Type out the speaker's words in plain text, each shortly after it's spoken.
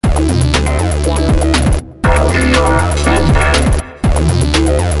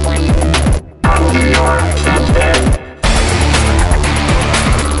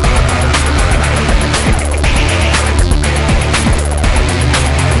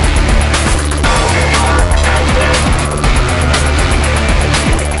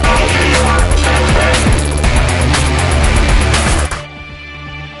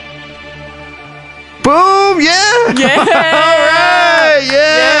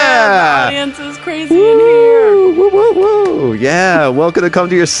Yeah, welcome to Come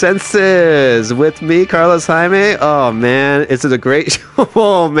to Your Senses with me, Carlos Jaime. Oh man, this is a great show.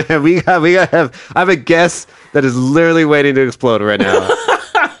 Oh man, we got have. I have a guest that is literally waiting to explode right now.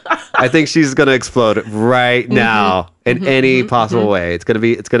 I think she's gonna explode right now in any possible way. It's gonna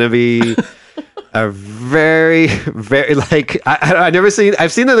be a very, very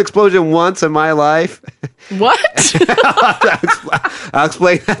I've seen an explosion once in my life. What? I'll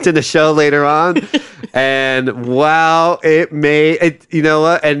explain that in the show later on. And wow, it made it. You know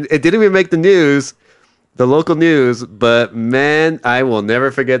what? And it didn't even make the news, the local news. But man, I will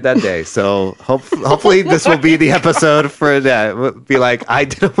never forget that day. So hopefully this will be the episode for that. Be like, I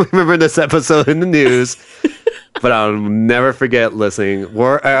don't remember this episode in the news, but I'll never forget listening.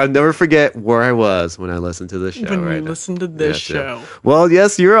 I'll never forget where I was when I listened to this show. When right you listen to this show. Well,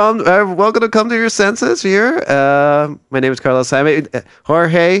 yes, you're on. Welcome to Come to Your Senses here. My name is Carlos Jaime.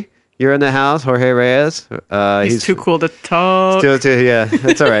 Jorge, you're in the house. Jorge Reyes. He's too cool to talk. Yeah,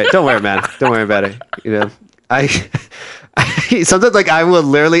 that's all right. Don't worry, man. Don't worry about it. You know, I sometimes I will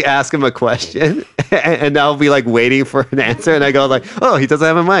literally ask him a question, and I'll be waiting for an answer, and I go oh, he doesn't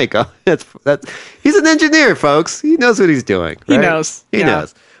have a mic. Oh, that's he's an engineer, folks. He knows what he's doing. Right? He knows. He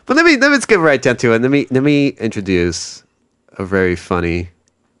knows. But let's get right down to it. Let me introduce a very funny,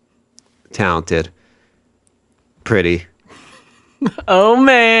 talented, pretty. Oh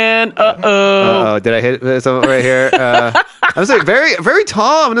man! Oh, did I hit something right here? I'm gonna say very, very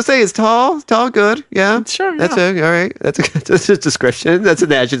tall. I'm gonna say it's tall, good. Yeah, sure. That's it. All right, that's a description. That's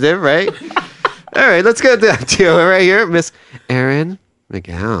an adjective, right? All right, let's get down to it right here, Miss Erin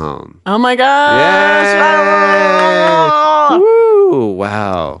McGowan. Oh my gosh! Yay! Woo!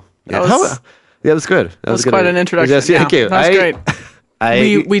 Wow. That was good. That was quite an introduction. Yes, thank you. That was great.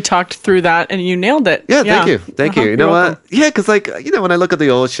 We talked through that and you nailed it. Yeah, thank you. You know what? Yeah, because when I look at the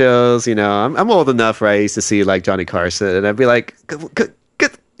old shows, I'm old enough, right? I used to see Johnny Carson, and I'd be like,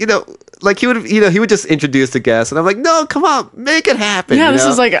 he would just introduce the guest, and I'm like, no, come on, make it happen. Yeah, this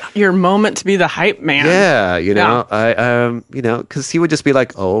is your moment to be the hype man. Yeah, I because he would just be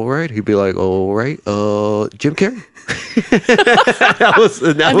like, all right, he'd be like, all right, Jim Carrey.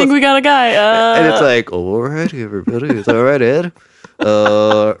 I think we got a guy. And it's like, all right, everybody, it's all right, Ed.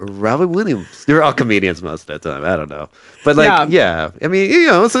 Robin Williams. They're all comedians most of the time. I don't know, but yeah. I mean,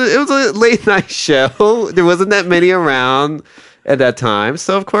 it was a late night show. There wasn't that many around at that time,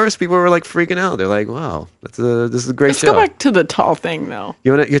 so of course people were freaking out. They're like, "Wow, this is a great show." Let's go back to the tall thing, though.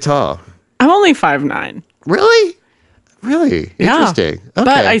 You're tall. I'm only 5'9". Really? Interesting. Yeah. Okay.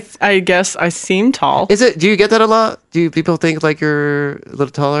 But I guess I seem tall. Do you get that a lot? Do people think you're a little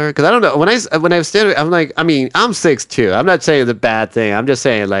taller? Because I don't know. When I stand, I'm I'm 6'2". I'm not saying it's a bad thing. I'm just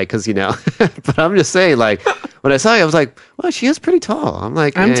saying because but I'm just saying when I saw you, I was like, well, she is pretty tall. I'm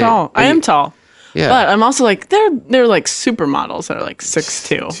tall. I am tall. Yeah. But I'm also they're supermodels that are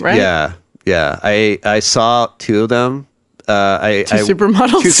 6'2", right? Yeah. I saw two of them. Two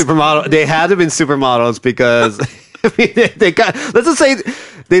supermodels. Two supermodels. They had to have been supermodels because. I mean, they got. Let's just say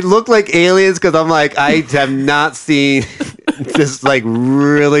they look like aliens because I have not seen this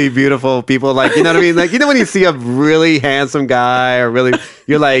really beautiful people. You know what I mean? When you see a really handsome guy or really,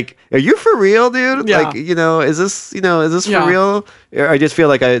 you're like, are you for real, dude? Yeah. Is this for real? Or I just feel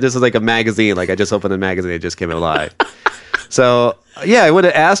this is a magazine. I just opened a magazine, it just came alive. So yeah, I went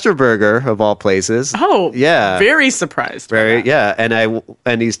to Astor Burger of all places. Oh, yeah, very surprised. Very, yeah.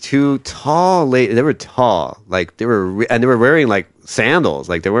 And these two tall ladies, they were tall, they were wearing sandals,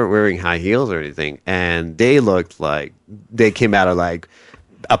 they weren't wearing high heels or anything, and they looked like they came out of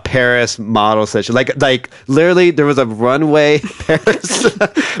a Paris model session. Literally, there was a runway Paris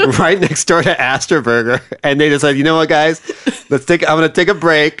right next door to Astor Burger, and they just said, you know what, guys, I'm gonna take a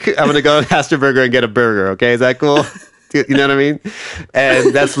break. I'm gonna go to Astor Burger and get a burger. Okay, is that cool? You know what I mean?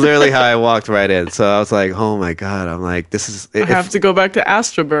 And that's literally how I walked right in. So I was like, "Oh my god!" I'm like, "This is." I have to go back to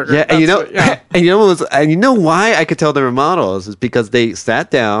Astor Burger. Yeah, and you know why I could tell they were models is because they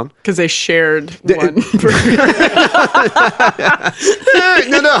sat down because they shared one burger.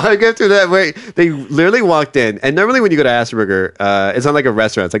 No, I get through that way. They literally walked in, and normally when you go to Astor Burger, it's not like a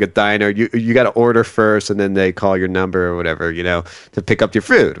restaurant; it's like a diner. You got to order first, and then they call your number or whatever, to pick up your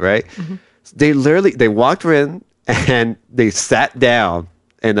food, right? Mm-hmm. They walked in. And they sat down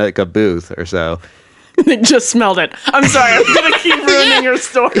in a booth or so. They just smelled it. I'm sorry. I'm going to keep ruining your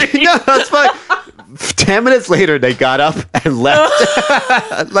story. No, that's fine. 10 minutes later, they got up and left.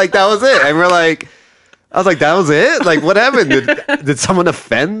 That was it. And I was like, that was it? What happened? Did someone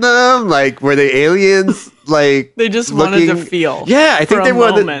offend them? Were they aliens? They just wanted to feel. Yeah, I think they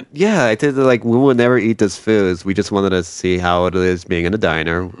wanted. Yeah, I think they're we will never eat this food. We just wanted to see how it is being in a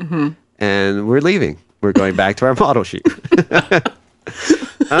diner. Mm-hmm. And we're leaving. We're going back to our model sheet. I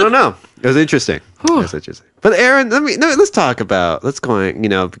don't know. It was interesting. It was interesting. But Aaron, let's talk about,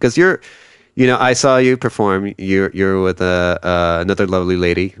 because I saw you perform. You're with another lovely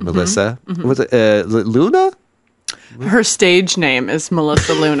lady, Melissa. Was it Luna? Her stage name is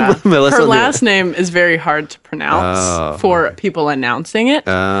Melissa Luna. Her last name is very hard to pronounce for people announcing it.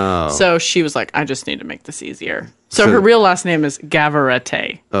 So she was like, I just need to make this easier. So her real last name is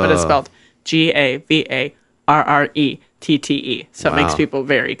Gavarrete, but it's spelled Gavarrette. So it makes people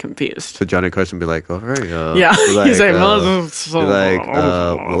very confused. So Johnny Carson would be like, yeah. He's like, Melissa.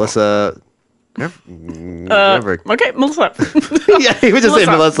 Okay, Melissa. Yeah, he would just say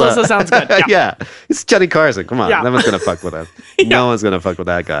Melissa. Melissa sounds good. Yeah. It's Johnny Carson. Come on, no one's gonna fuck with him. No one's gonna fuck with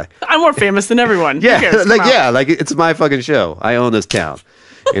that guy. I'm more famous than everyone. Yeah, it's my fucking show. I own this town.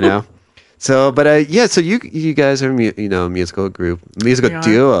 So, but so you guys are a musical group, musical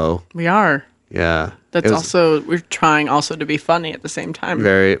duo. We are. Yeah. We're trying also to be funny at the same time.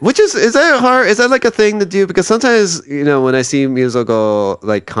 Is that hard? Is that like a thing to do? Because sometimes, when I see musical,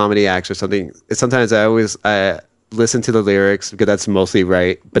 like comedy acts or something, sometimes I listen to the lyrics because that's mostly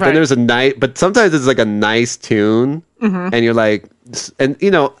right. But then there's but sometimes it's like a nice tune and you're like,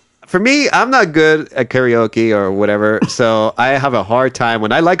 for me, I'm not good at karaoke or whatever. So I have a hard time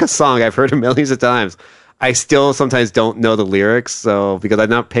when I like a song, I've heard it millions of times. I still sometimes don't know the lyrics, so because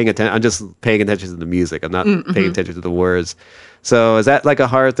I'm not paying attention, I'm just paying attention to the music. I'm not paying attention to the words. So is that like a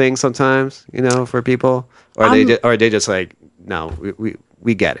hard thing sometimes, for people, or are they just like, no,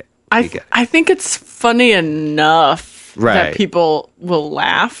 we get it. I think it's funny enough that people will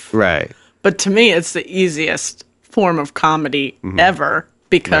laugh. Right. But to me, it's the easiest form of comedy ever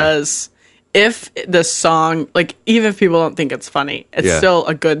because. If the song, like, even if people don't think it's funny, it's still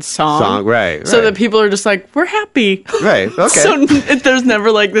a good song. Right. So that people are just like, we're happy. Right, okay. So there's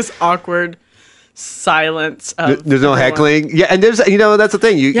never, like, this awkward silence. There's no heckling. Yeah, and there's, that's the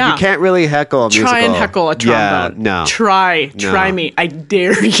thing. You can't really heckle a musical. Try and heckle a trombone. Yeah, no. Try me. I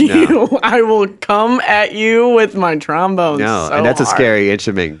dare you. No. I will come at you with my trombone. No, and that's a scary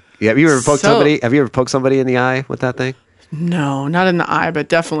instrument. Have you ever poked somebody? Have you ever poked somebody in the eye with that thing? No, not in the eye, but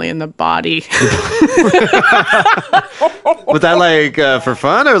definitely in the body. Was that like for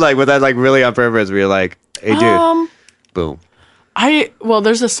fun, or like was that like really on purpose? Where you're like, "Hey, dude, boom."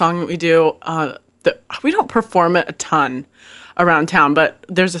 There's a song that we do. That we don't perform it a ton around town, but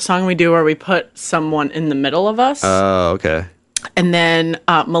there's a song we do where we put someone in the middle of us. Oh, okay. And then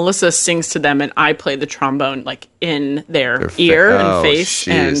Melissa sings to them, and I play the trombone like in their ear and face,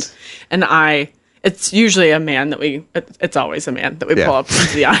 geez. and I. It's usually a man it's always a man that we pull up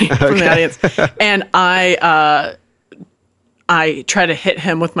into the eye from the audience. And I try to hit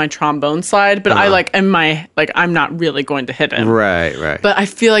him with my trombone slide, but I'm not really going to hit him. Right. But I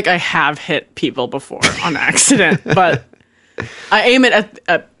feel like I have hit people before on accident, but I aim it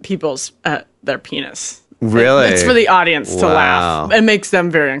at people's, their penis. Really? It's for the audience to laugh. It makes them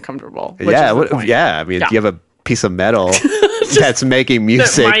very uncomfortable. Do you have a piece of metal that's making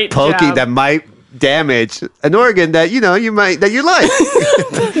music that might damage an organ that you like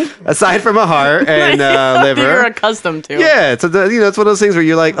aside from a heart and liver you're accustomed to. It's one of those things where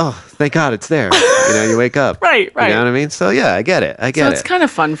you're like, oh, thank God it's there. You wake up. right you know what I mean? So I get it. It's kind of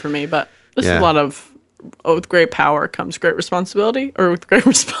fun for me, but there's a lot of with great power comes great responsibility, or with great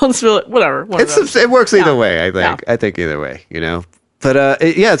responsibility, whatever. It works either way. I think either way, but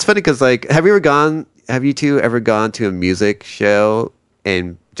it's funny because have you two ever gone to a music show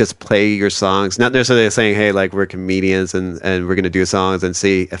and just play your songs, not necessarily saying, hey, like, we're comedians and we're going to do songs and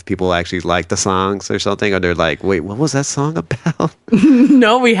see if people actually like the songs or something, or they're like, wait, what was that song about?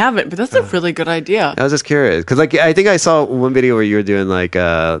 No, we haven't, but that's a really good idea. I was just curious because I think I saw one video where you were doing like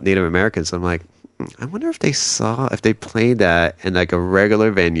Native Americans, so I'm like, I wonder if they played that in like a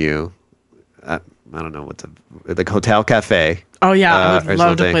regular venue. I don't know like Hotel Cafe. Oh yeah, I would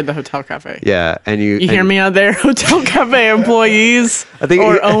love to play the Hotel Cafe. Yeah, and you hear me out there, Hotel Cafe employees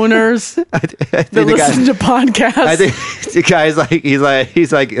owners that listen to podcasts. I think the guy's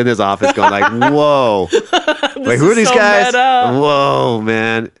he's like in his office going like, "Whoa, wait, who are these guys? Meta. Whoa,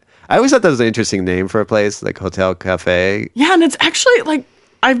 man!" I always thought that was an interesting name for a place, like Hotel Cafe. Yeah, and it's actually like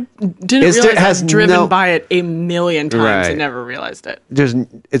I didn't realize I've driven by it a million times and never realized it.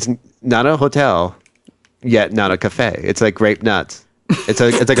 It's not a hotel. Yet not a cafe. It's like grape nuts. It's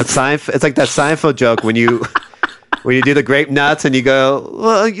like a it's like that Seinfeld joke when you do the grape nuts and you go,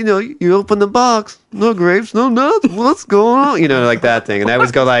 well, you open the box, no grapes, no nuts. What's going on? Like that thing. And I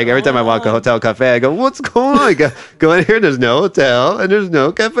always go like every time I walk a Hotel Cafe, I go, what's going on? I go in here. There's no hotel and there's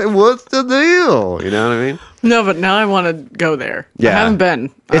no cafe. What's the deal? You know what I mean? No, but now I want to go there. Yeah. I haven't been.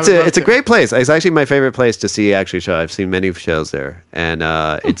 It's a great place. It's actually my favorite place to see actually show. I've seen many shows there, and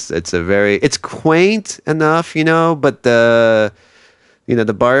it's quaint enough, but the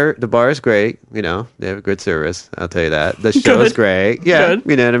bar is great. They have good service. I'll tell you that. The show is great. Yeah, good.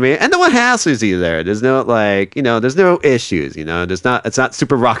 You know what I mean. And no one hassles you there. There's no there's no issues. It's not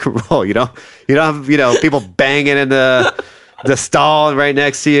super rock and roll. You don't have people banging in the stall right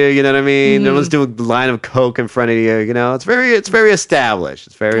next to you. You know what I mean. No one's doing a line of coke in front of you. It's very established.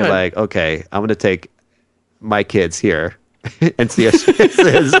 It's very good. Okay, I'm gonna take my kids here and see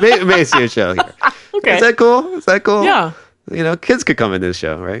may see a show here. Okay, is that cool? Yeah. Kids could come in this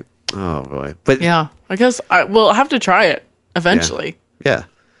show, right? Oh boy, but yeah, I guess we'll have to try it eventually. Yeah.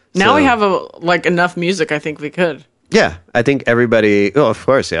 Now we have enough music. I think we could. Yeah, I think everybody. Oh, of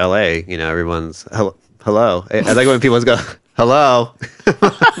course, L.A. Everyone's hello. I like when people go hello.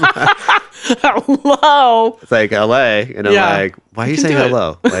 Hello. It's like L.A. Like, why are you saying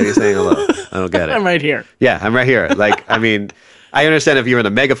hello? Why are you saying hello? I don't get it. I'm right here. Yeah, I'm right here. Like, I mean, I understand if you're in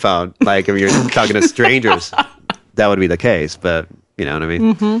a megaphone, like if you're talking to strangers. That would be the case, but you know what I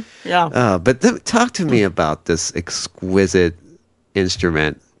mean? Mm-hmm. Yeah. But talk to me about this exquisite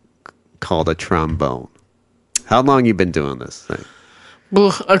instrument called a trombone. How long you been doing this thing?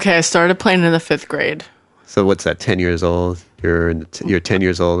 Okay, I started playing in the 5th grade. So what's that, 10 years old? You're 10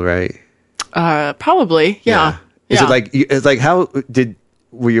 years old, right? Probably, yeah. Is it like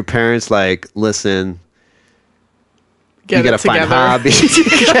were your parents like, listen... You gotta find hobbies.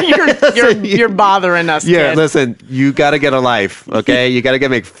 you're bothering us. Yeah, kid. Listen, you gotta get a life, okay? You gotta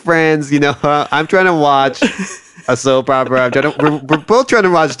make friends. I'm trying to watch a soap opera. We're both trying to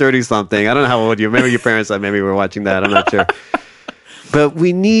watch 30-something. I don't know how old you. Maybe your parents maybe were watching that. I'm not sure. But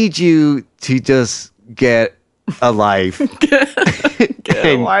we need you to just get a life. Get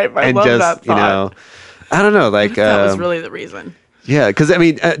a life. I love that thought. I don't know. Like that was really the reason. Yeah, because I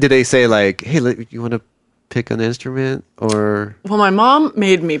mean, did they say like, hey, you want to pick an instrument or? Well, my mom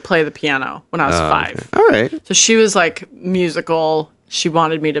made me play the piano when I was 5. Okay. All right. So she was like musical. She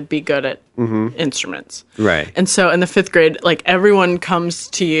wanted me to be good at instruments. Right. And so in the 5th grade, like everyone comes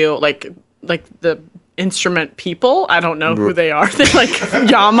to you, like the instrument people. I don't know who they are. They're like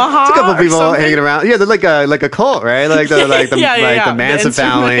Yamaha. It's a couple people hanging around. Yeah, they're like a cult, right? Like the Manson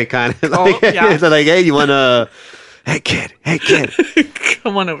family kind of. They're like, hey, you want to? Hey kid,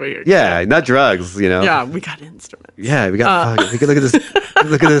 come on over here. Yeah, not drugs, Yeah, we got instruments. Yeah, we got. Look at this.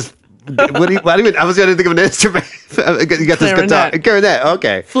 Look at this. I was going to think of an instrument. You got this guitar, clarinet.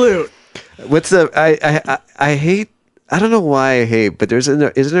 Okay, flute. What's the? I hate. I don't know why I hate, but isn't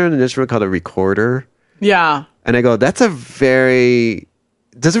there an instrument called a recorder? Yeah. And I go, that's a very.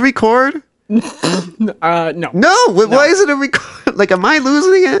 Does it record? No. No. Why is it a record? Like, am I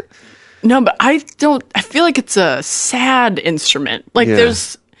losing it? No, but I feel like it's a sad instrument. Like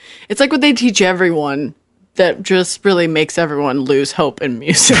it's like what they teach everyone that just really makes everyone lose hope in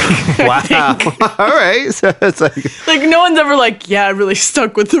music. Wow. All right. So it's like no one's ever like, yeah, I really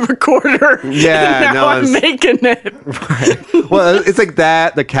stuck with the recorder. Yeah. Now I'm making it. Right. Well, it's like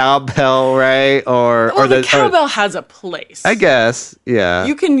that, the cowbell, right? Or the cowbell has a place. I guess. Yeah.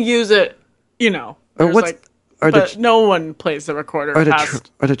 You can use it, Or what's but no one plays the recorder. Or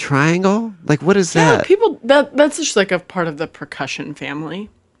the triangle? Like, what is that? Yeah, people. That's just like a part of the percussion family.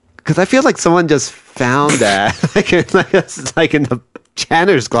 Because I feel like someone just found that, like in the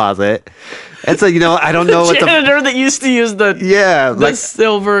janitor's closet. It's like, I don't know what the janitor that used to use the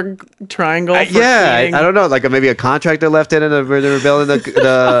silver triangle. I don't know. Like maybe a contractor left it where they were building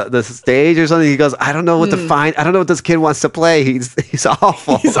the stage or something. He goes, I don't know what to find. I don't know what this kid wants to play. He's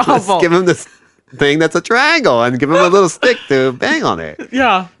awful. He's awful. Just give him this thing that's a triangle and give him a little stick to bang on it.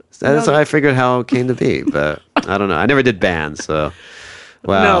 Yeah. That's how I figured how it came to be, but I don't know. I never did bands, so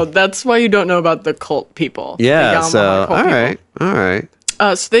wow. No, that's why you don't know about the cult people. Yeah, so all right.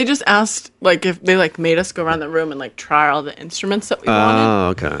 So they just asked if they made us go around the room and try all the instruments that we wanted.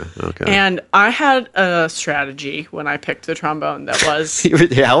 Oh, okay. And I had a strategy when I picked the trombone that was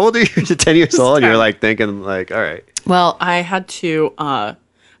how old are you? You're 10 years old. You're thinking all right. Well, I had to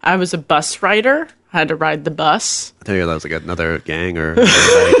I was a bus rider. I had to ride the bus. I thought that was another gang or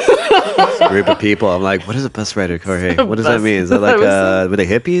group of people. I'm like, what is a bus rider, Jorge? What does that mean? Is that were they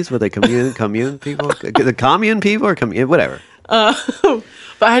hippies? Were they commune people? The commune people or commune? Whatever. But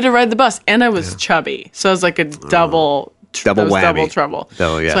I had to ride the bus, and I was chubby, so I was like a double whammy. Double trouble.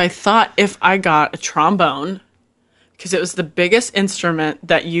 Oh, yeah. So I thought if I got a trombone, because it was the biggest instrument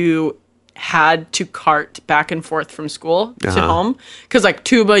that you had to cart back and forth from school to home. Because like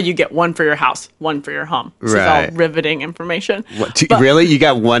tuba, you get one for your house, one for your home. This is all riveting information. Really? You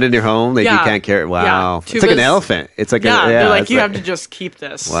got one in your home that you can't carry? Wow. Yeah, it's like an elephant. It's like they're like, you have to just keep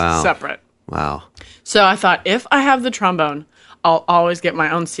this separate. Wow. So I thought, if I have the trombone, I'll always get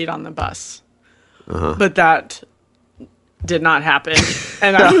my own seat on the bus. But that did not happen.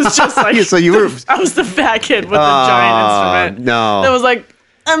 And I was just like, so you were... I was the fat kid with the giant instrument. No. That was like,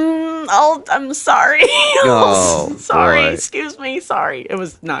 I'm sorry. Sorry. Boy. Excuse me. Sorry. It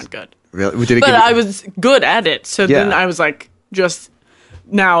was not good. Really? But I was good at it. So then I was like, just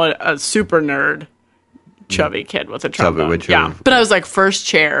now a super nerd, chubby kid with a trombone. But I was like first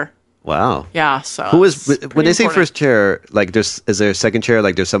chair. Wow. Yeah. So who is when they say first chair? Like, is there a second chair?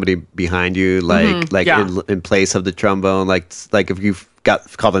 Like, there's somebody behind you, in place of the trombone. Like if you've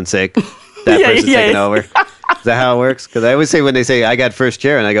got called in sick, that person's taking over. Is that how it works? Because I always say when they say I got first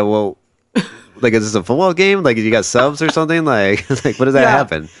chair, and I go, well, like, is this a football game? Like, you got subs or something? Like what does that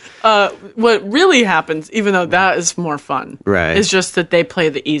happen? What really happens, even though that is more fun, is just that they play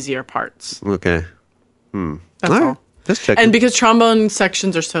the easier parts. Okay. That's all. Just checking. And because trombone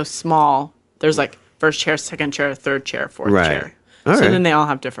sections are so small, there's like first chair, second chair, third chair, fourth chair. So then they all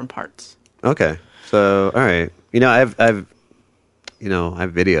have different parts. Okay. So, all right. I've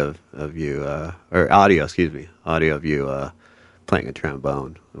video of you, or audio of you playing a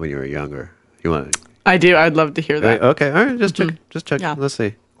trombone when you were younger. You want? I do. I'd love to hear that. Okay. All right. Just check. Just check. Yeah.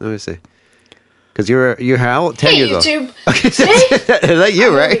 Let me see. Because you're how old? 10 years old. YouTube. Okay. Is that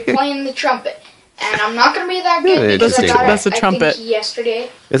you, right? Playing the trumpet. And I'm not going to be that good because I got that's a trumpet. I think yesterday.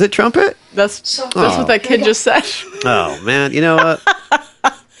 Is it trumpet? That's what that kid just said. Oh, man. You know what?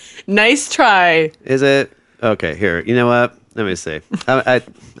 Nice try. Is it? Okay, here. You know what? Let me see. I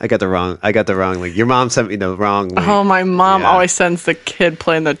got the wrong link. Your mom sent me the wrong link. Oh, my mom always sends the kid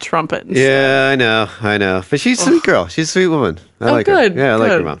playing the trumpet. Yeah, I know. But she's a sweet girl. She's a sweet woman. I like her. Yeah, I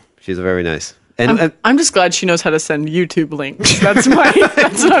like her mom. She's very nice. And I'm just glad she knows how to send YouTube links. That's what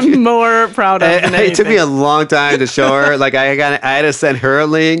I'm more proud of. It took me a long time to show her. Like I had to send her a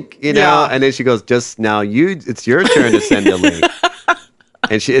link, and then she goes, "Just now, it's your turn to send a link."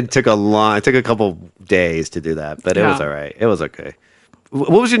 And it took a couple days to do that, but it was all right. It was okay. What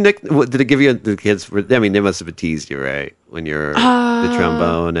was your nick? Did it give you the kids? I mean, they must have teased you, right, when you're the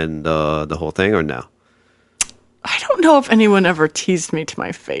trombone and the whole thing, or no? I don't know if anyone ever teased me to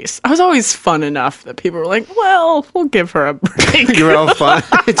my face. I was always fun enough that people were like, well, we'll give her a break. You're all fun.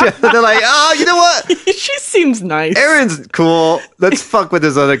 They're like, oh, you know what? She seems nice. Erin's cool. Let's fuck with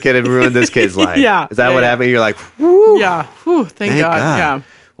this other kid and ruin this kid's life. Yeah. Is that what happened? You're like, whoo. Yeah. Whew, thank God. Yeah.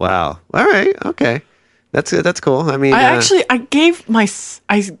 Wow. All right. Okay. That's cool. I mean, I gave when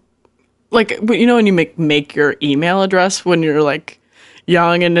you make your email address when you're like,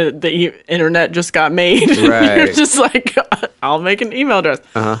 young and the internet just got made. Right. You're just like, I'll make an email address.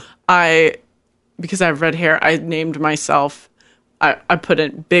 Because I have red hair, I named myself, I put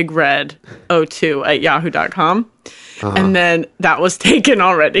in Big Red 02 at yahoo.com. And then that was taken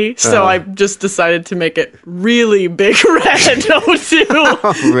already. So I just decided to make it really Big Red 02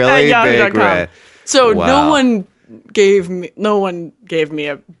 really at yahoo.com. Big Red. So no one gave me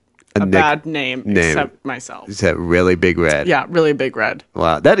a bad name except myself. You said really Big Red. Yeah, really Big Red.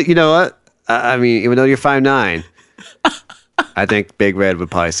 Wow. That, you know what? I mean, even though you're 5'9", I think Big Red would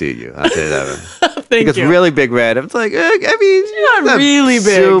probably suit you. I'll tell you that. Thank because you. really Big Red, it's like, I mean, she's not really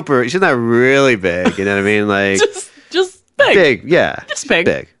big. She's not really big. You know what I mean? Like just big. Big, yeah. Just big.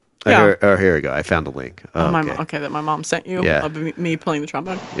 Big. Yeah. Here we go. I found the link. Okay, that my mom sent you. Yeah. Of me playing the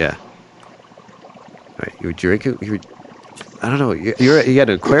trombone. Yeah. All right, you were drinking. I don't know. You had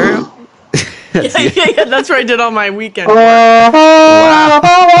an aquarium. Yeah, that's where I did all my weekend work.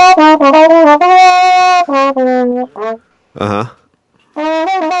 Wow.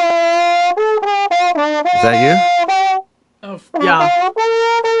 Is that you? Oh, yeah.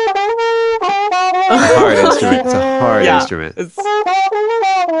 It's a hard instrument. It's a hard instrument.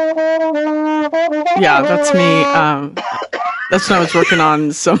 Yeah, that's me. That's when I was working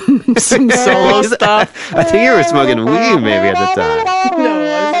on some solo stuff. I think you were smoking weed maybe at the time. No,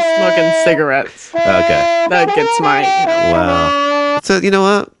 I was smoking cigarettes. Okay. That gets my, Wow. So, you know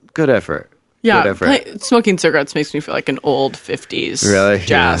what? Good effort. Yeah. Good effort. Smoking cigarettes makes me feel like an old 50s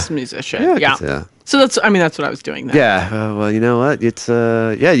jazz musician. Yeah. So that's what I was doing then. Yeah. Well, you know what? It's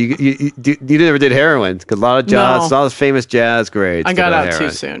you never did heroin because a lot of jazz, a lot of famous jazz grades. I got out too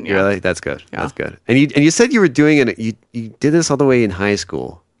soon. Yeah. Really? That's good. Yeah. That's good. And you said you were doing it. You did this all the way in high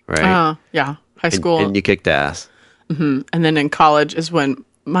school, right? Yeah, high school. And you kicked ass. Mm-hmm. And then in college is when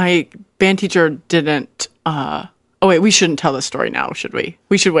my band teacher didn't Oh wait, we shouldn't tell the story now, should we?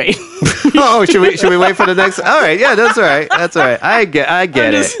 We should wait. Oh, should we wait for the next? All right, yeah, that's all right. That's all right. I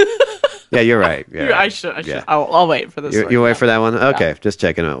get it. Yeah, you're right. Yeah, I should. Yeah. I'll wait for this. You wait for that one. Okay, yeah. Just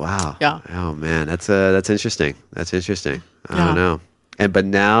checking it. Wow. Yeah. Oh man, that's interesting. That's interesting. I don't know. But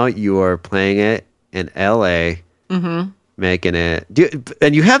now you are playing it in L.A. Making it.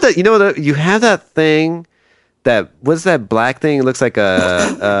 And you have that. You have that thing. What's that black thing? It looks like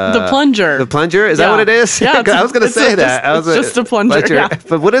the plunger. The plunger? Is that what it is? Yeah, I was going to say that. It's just a plunger. Yeah.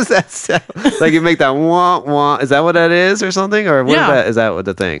 But what does that sound? Like you make that wah wah. Is that what that is or something? Or what is that? Is that what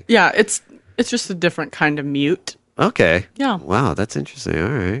the thing? Yeah, it's just a different kind of mute. Okay. Yeah. Wow, that's interesting. All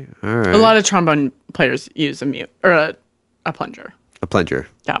right. A lot of trombone players use a mute or a plunger. A plunger.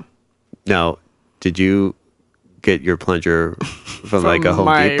 Yeah. Now, did you get your plunger from like a Home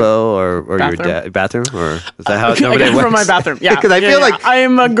Depot or bathroom. Your bathroom, or is that how I got it from my bathroom? Yeah, because I feel like I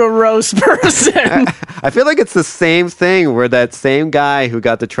am a gross person. I feel like it's the same thing where that same guy who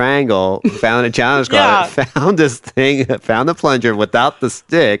got the triangle found a challenge card, found this thing, found the plunger without the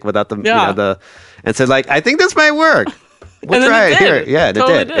stick, without the and said like, I think this might work. We'll try it here. Yeah, it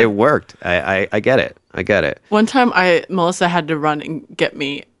did. It worked. I get it. I get it. One time, Melissa had to run and get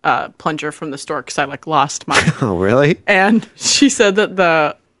me a plunger from the store because I lost mine. Oh, really? And she said that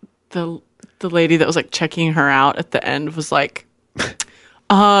the lady that was checking her out at the end was like,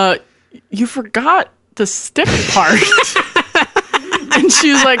 you forgot the stick part. And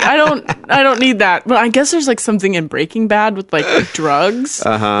she was like, I don't need that. But I guess there's something in Breaking Bad with drugs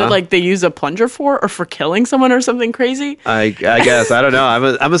that they use a plunger for, or for killing someone or something crazy. I guess. I don't know.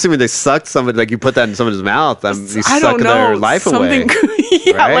 I'm assuming they sucked somebody, you put that in someone's mouth. You suck their life away.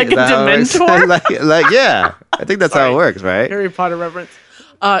 Yeah, right? Like a Dementor. Yeah. I think that's how it works, right? Harry Potter reference.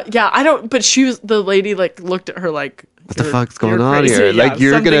 Yeah, I don't. But the lady looked at her like, what the fuck's going on here? Yeah,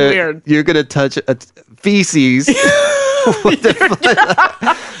 you're gonna touch feces.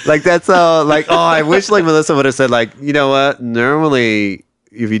 That's all. I wish Melissa would have said you know what? Normally,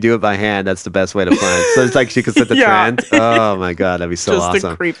 if you do it by hand, that's the best way to plan. So it's she could set the trend. Oh my god, that'd be so awesome. Just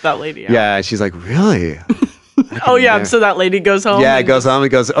to creep that lady out. Yeah, she's like, really? Oh yeah. So that lady goes home. Yeah, goes home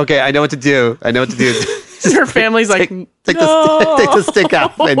and goes, okay, I know what to do. Her family's take the stick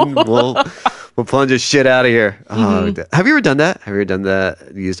out and we'll plunge this shit out of here. Oh, have you ever done that?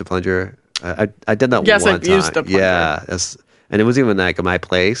 You used a plunger? I did that one time. Yes, I've used a plunger. Yeah, and it wasn't even my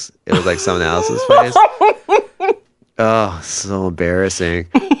place. It was someone else's place. Oh, so embarrassing.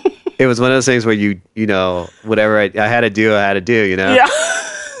 It was one of those things where you whatever I had to do, Yeah.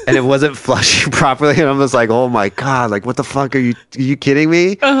 And it wasn't flushing properly, and I'm just like, oh my god, what the fuck are you kidding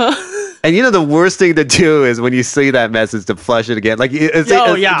me? And the worst thing to do is when you see that message to flush it again. Like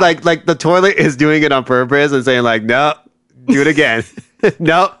the toilet is doing it on purpose and saying no, do it again.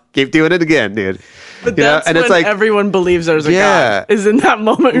 No, keep doing it again, dude. But that's and when everyone believes there's a God. Is in that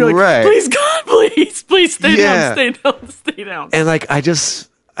moment you're like, right. Please God, please stay down. And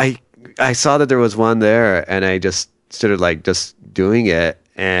I saw that there was one there, and I just started just doing it,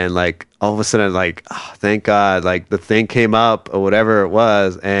 and all of a sudden oh, thank God, the thing came up or whatever it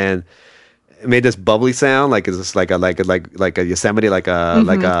was, and it made this bubbly sound, it's just like a Yosemite, like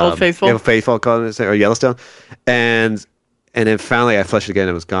a Old Faithful, or Yellowstone, and then finally I flushed it again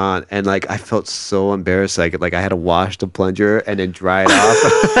and it was gone. And I felt so embarrassed. I had to wash the plunger and then dry it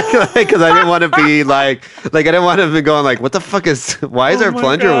off. Because I didn't want to be I didn't want to be going what the fuck why is our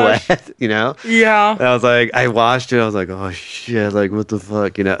plunger wet? Yeah. And I was I washed it. I was like, oh shit, what the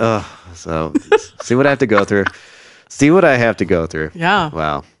fuck? So see what I have to go through. Yeah.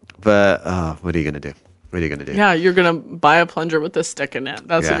 Wow. But what are you going to do? Yeah, you're going to buy a plunger with a stick in it.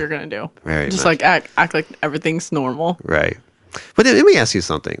 That's what you're going to do. Very Just much. act like everything's normal. Right. But let me ask you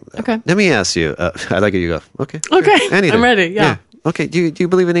something. Okay. Let me ask you. I like it. You go. Okay. Anything. I'm ready. Yeah. Okay. Do you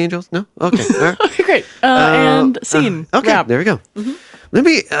believe in angels? No. Okay. All right. Okay. Great. And scene. Okay. Wrap. There we go. Mm-hmm. Let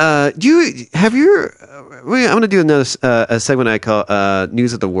me. I'm going to do another a segment I call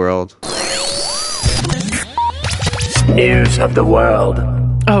News of the World. News of the World.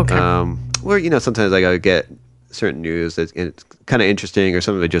 Okay. Where sometimes I gotta get certain news that's it's kind of interesting, or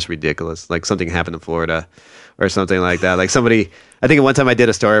something that's just ridiculous, like something happened in Florida, or something like that. Like somebody, I think at one time I did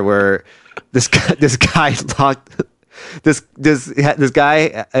a story where this guy locked this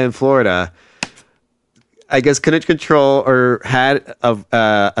guy in Florida, I guess, couldn't control or had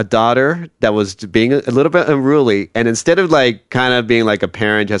a daughter that was being a little bit unruly, and instead of kind of being like a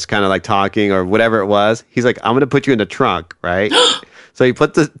parent, just kind of talking or whatever it was, he's like, I'm gonna put you in the trunk, right? So he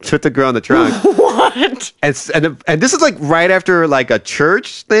put the girl in the trunk. What? And this is right after a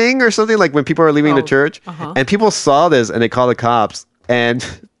church thing or something, when people are leaving the church, and people saw this and they called the cops, and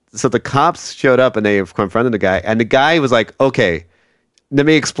so the cops showed up and they confronted the guy, and the guy was like, "Okay, let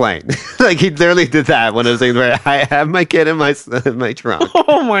me explain." Like he literally did that. One of those things where I have my kid in my trunk.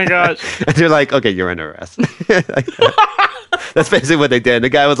 Oh my gosh! And they're like, "Okay, you're under arrest." Like that's basically what they did. The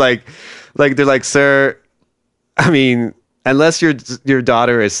guy was like they're like, "Sir, I mean, unless your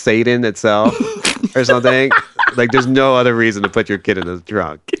daughter is Satan itself or something, like there's no other reason to put your kid in the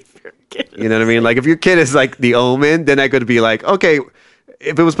trunk." You know what I mean? Like if your kid is like the Omen, then I could be like, okay,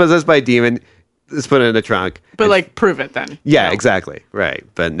 if it was possessed by a demon, let's put it in the trunk. But like prove it then. Yeah, exactly. Right.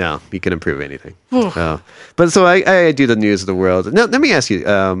 But no, you couldn't prove anything. But so I do the news of the world. Now let me ask you,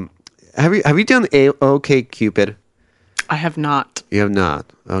 have you done OkCupid? I have not. You have not.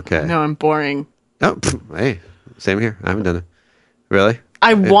 Okay. No, I'm boring. Oh, hey, same here. I haven't done it. Really?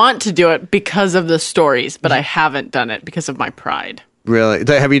 I want to do it because of the stories, but I haven't done it because of my pride. Really?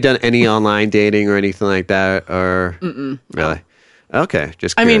 Have you done any online dating or anything like that? Or really? Okay,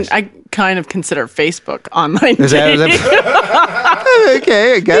 just curious. I mean, I kind of consider Facebook online dating.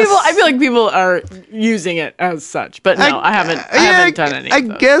 Okay, I guess. I feel like people are using it as such, but no, I haven't done any. I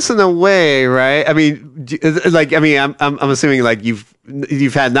guess in a way, right? I mean, I'm assuming like you've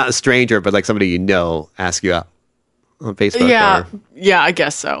had not a stranger, but like somebody you know ask you out on Facebook. Yeah, I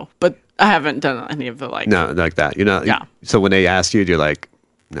guess so, but I haven't done any of the like. No, like that. You're not. Yeah. So when they asked you, you're like,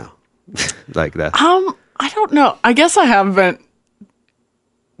 no, like that. I don't know. I guess I haven't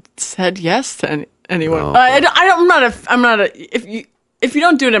said yes to anyone. No. I'm not a. If you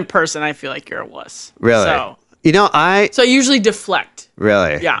don't do it in person, I feel like you're a wuss. Really? So I usually deflect.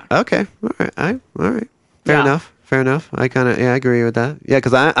 Really? Yeah. Okay. All right. Fair enough. I kind of I agree with that. Yeah,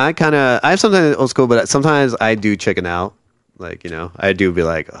 because I have something old school, but sometimes I do chicken out. Like, I do be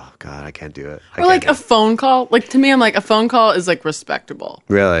like, oh God, I can't do it. Or like a phone call. Like to me, I'm like a phone call is like respectable.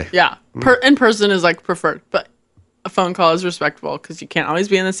 Really? Yeah. In person is like preferred, but a phone call is respectable because you can't always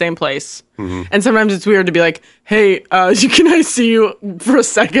be in the same place. Mm-hmm. And sometimes it's weird to be like, hey, can I see you for a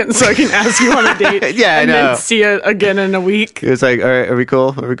second so I can ask you on a date? Yeah, I know. And then see you again in a week. It's like, all right, are we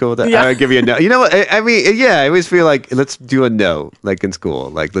cool? Are we cool with that? Yeah. I'll give you a no. You know what? I mean, yeah, I always feel like let's do a no, like in school.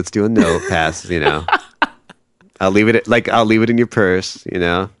 Like, let's do a no pass, I'll leave it in your purse, You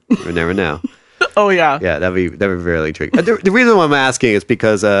never know. Oh yeah. Yeah, that'd be really tricky. The reason why I'm asking is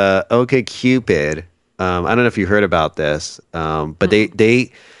because OkCupid, I don't know if you heard about this, but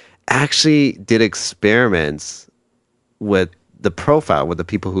they actually did experiments with the profile with the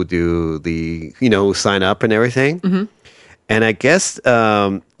people who do the who sign up and everything. Mm-hmm. And I guess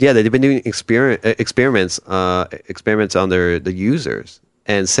they've been doing experiments on the users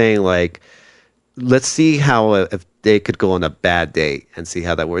and saying like, let's see how if they could go on a bad date and see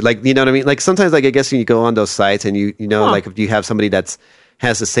how that works. Like, you know what I mean? Like sometimes, like I guess when you go on those sites and like if you have somebody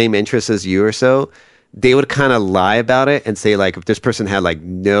has the same interests as you or so, they would kind of lie about it and say like if this person had like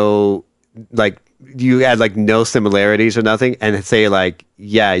no, like you had like no similarities or nothing, and say like,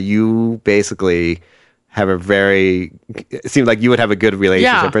 yeah, you basically have it seemed like you would have a good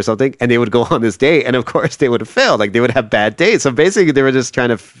relationship or something, and they would go on this date, and of course they would have failed. Like they would have bad dates. So basically they were just trying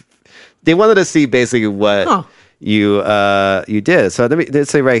to. They wanted to see basically what you did. So let's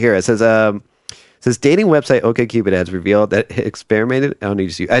say right here it says dating website OkCupid has revealed that it experimented on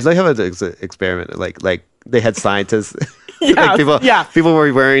you. I like how it's an experiment. Like they had scientists. People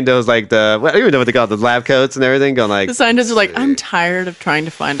were wearing those like I don't even know what they call it, the lab coats and everything. Going like the scientists are like, I'm tired of trying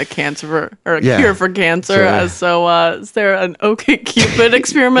to find a cure for cancer. So is there an OkCupid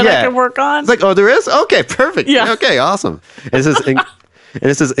experiment I can work on? It's like, oh, there is. Okay, perfect. Yeah. Okay, awesome. And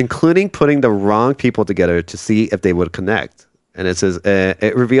it says, including putting the wrong people together to see if they would connect. And it says,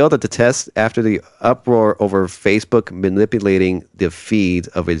 it revealed that the test after the uproar over Facebook manipulating the feeds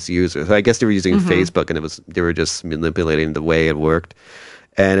of its users. So I guess they were using Facebook, and they were just manipulating the way it worked.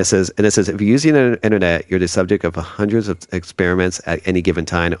 And it says, if you use the internet, you're the subject of hundreds of experiments at any given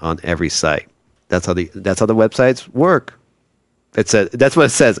time on every site. That's how the websites work. It said that's what it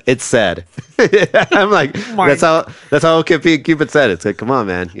says. It said. I'm like, that's how OkCupid said it. It's like, come on,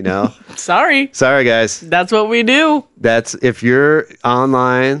 man, Sorry guys. That's what we do. That's if you're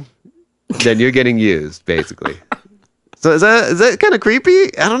online, then you're getting used, basically. So is that kind of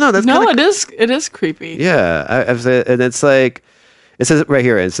creepy? I don't know. It is creepy. Yeah, I've said, and it's like it says right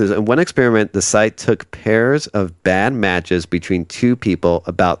here. It says in one experiment, the site took pairs of bad matches between two people,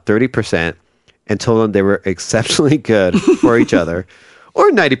 about 30%. And told them they were exceptionally good for each other, or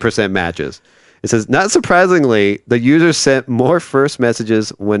 90% matches. It says, not surprisingly, the users sent more first messages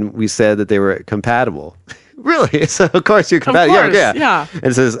when we said that they were compatible. Really? So, of course, you're compatible. Yeah. And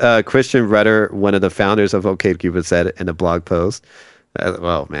it says, Christian Rudder, one of the founders of OkCupid, said in a blog post.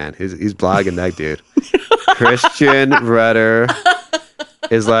 Oh, man, he's blogging that dude. Christian Rudder.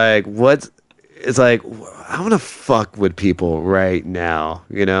 is like, what? It's like, I want to fuck with people right now.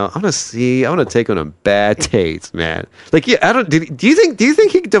 You know, I want to take on a bad dates, man. Like, yeah, I don't. Do you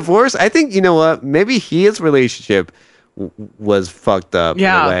think he divorced? I think, you know what? Maybe his relationship was fucked up in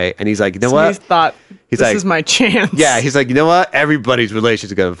a way, and he's like, you know what? He thought, this is my chance. Yeah, he's like, you know what? Everybody's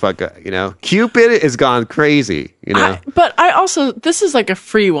relationship is gonna fuck up. You know, Cupid is gone crazy. You know, but I also, this is like a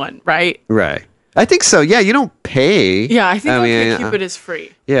free one, right? Right. I think so. Yeah, you don't pay. Yeah, I think Cupid is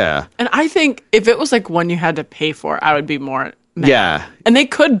free. Yeah. And I think if it was like one you had to pay for, I would be more mad. Yeah. And they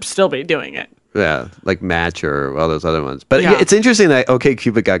could still be doing it. Yeah, like Match or all those other ones. But it's interesting that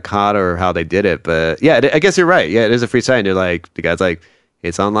OkCupid got caught or how they did it. But yeah, I guess you're right. Yeah, it is a free site. And they're like, the guy's like,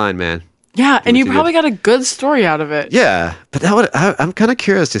 it's online, man. Yeah, and you probably got a good story out of it. Yeah, but I'm kind of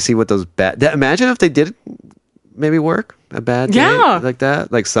curious to see what those bad. Imagine if they did maybe work a bad date like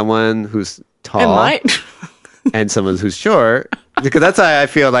that, like someone who's tall. It might. And someone who's short, because that's how I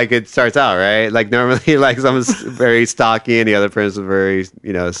feel like it starts out, right? Like normally, like someone's very stocky and the other person's very,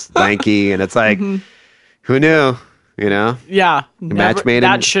 lanky, and it's like, who knew, Yeah, match made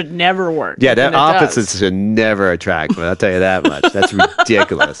that should never work. Yeah, that opposites should never attract. But I'll tell you that much. That's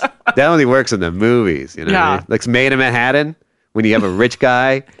ridiculous. That only works in the movies, Yeah. Like Maid in Manhattan, when you have a rich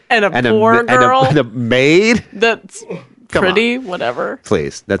guy and a poor girl, and a maid that's pretty, whatever.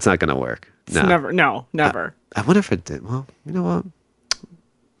 Please, that's not going to work. No. Never. I wonder if it did. Well, you know what?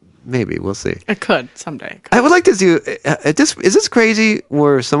 Maybe we'll see. It could someday. I would like to do. Is this crazy?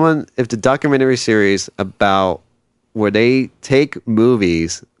 Where if the documentary series about where they take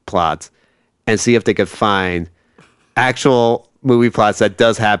movies plots and see if they could find actual movie plots that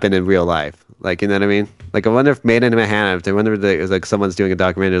does happen in real life. Like, you know what I mean? Like, I wonder if Made in Manhattan, if they wonder if it was like someone's doing a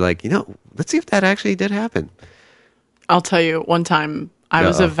documentary, like, let's see if that actually did happen. I'll tell you, one time I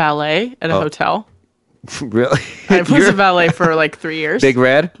was a valet at a hotel. Really? I was a valet for like 3 years. Big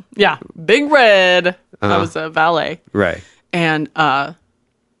Red? Yeah. Big Red. I was a valet. Right. And I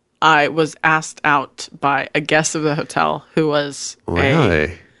was asked out by a guest of the hotel who was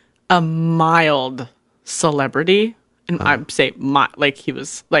a mild celebrity. And I'd say like he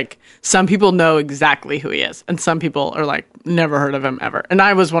was like, some people know exactly who he is. And some people are like, never heard of him ever. And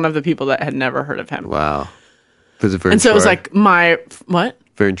I was one of the people that had never heard of him. Wow. Was it Vern and so Troy? it was like what?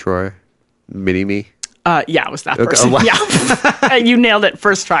 Vern Troy? Mini-Me? Yeah, it was that person. Yeah. You nailed it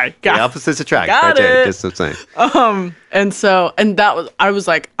first try. The opposites attract. Got it. Just what I'm saying. And I was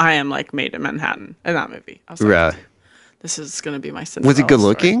like, I am like Made in Manhattan in that movie. I was like, this is going to be my Cinderella Was he good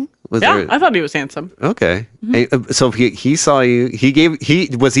looking? I thought he was handsome. Okay. Mm-hmm. So he saw you.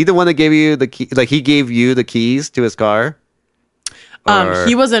 Was he the one that gave you the key? Like he gave you the keys to his car?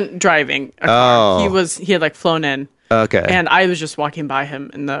 He wasn't driving a car. He had like flown in. Okay. And I was just walking by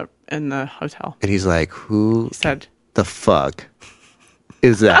him in the hotel. And he's like, he said, the fuck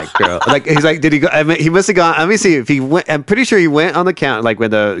is that girl? Like, he's like, did he go? I mean, he must have gone. Let me see if he went. I'm pretty sure he went on the counter, like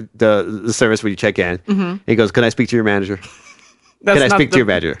when the service when you check in. Mm-hmm. He goes, can I speak to your manager? Can I speak to your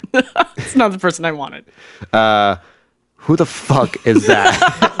manager? It's not the person I wanted. Who the fuck is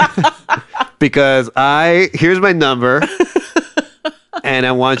that? Because here's my number. And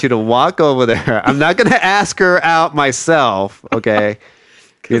I want you to walk over there. I'm not going to ask her out myself, okay?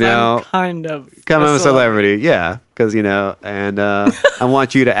 I'm kind of a celebrity, yeah. Because and I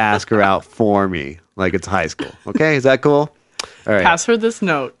want you to ask her out for me, like it's high school. Okay, is that cool? All right. Pass her this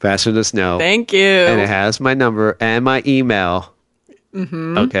note. Thank you. And it has my number and my email.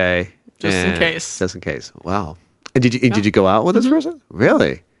 Mm-hmm. Okay. Just in case. Wow. And did you go out with this person?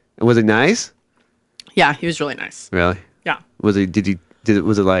 Really? And was it nice? Yeah, he was really nice. Really? Yeah. Was it? Did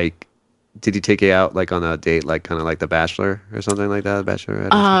he take you out like on a date, like kind of like The Bachelor or something like that? The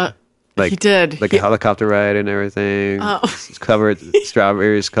Bachelorette. He did. Like a helicopter ride and everything. Covered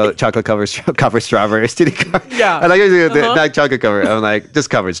strawberries, chocolate covered strawberries. Did he cover? Yeah. I like not chocolate covered. I'm like just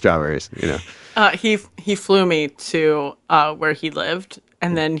covered strawberries. He flew me to where he lived,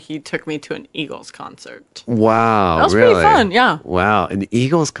 and then he took me to an Eagles concert. Wow, that was pretty fun. Yeah. Wow, and the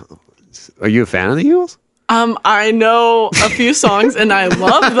Eagles. Are you a fan of the Eagles? I know a few songs, and I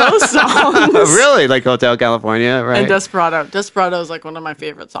love those songs. Really? Like Hotel California, right? And Desperado. Desperado is like one of my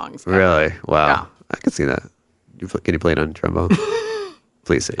favorite songs ever. Really? Wow. Yeah. I can see that. Can you play it on trombone?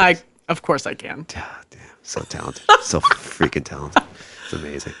 Please say yes. Of course I can. God damn. So talented. So freaking talented. It's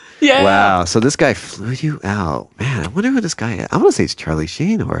amazing. Yeah. Wow. So this guy flew you out. Man, I wonder who this guy is. I want to say it's Charlie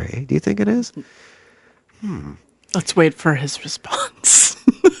Sheen, Jorge. Do you think it is? Let's wait for his response.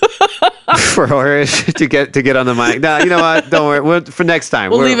 For Jorge to get on the mic. No, you know what? Don't worry. For next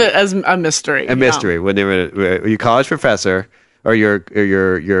time. We'll leave it as a mystery. A mystery. Were you a college professor or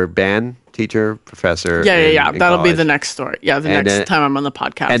your band teacher, professor. Yeah. In That'll be college. the next story. Yeah, the next time I'm on the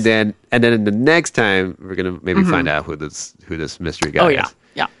podcast. And then the next time we're gonna maybe find out who this mystery guy is.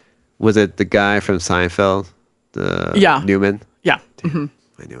 Yeah. Was it the guy from Seinfeld? Newman? Yeah. I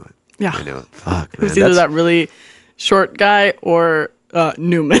knew it. Yeah. I knew it. Fuck, It man. was either that really short guy or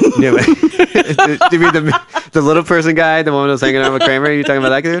Newman. Newman. Do you mean the little person guy, the one who was hanging out with Kramer? You talking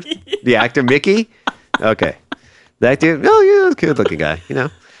about that dude? The actor Mickey? Okay. That dude? Oh, yeah, good looking guy, you know?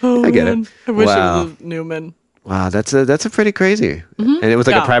 I get it. I wish it was Newman. Wow, that's a pretty crazy. And it was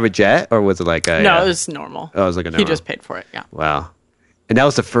like a private jet, or was it like a... No, it was normal. Oh, it was like a normal. He just paid for it, yeah. Wow. And that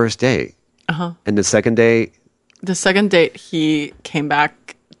was the first date? Uh-huh. And the second date? The second date, he came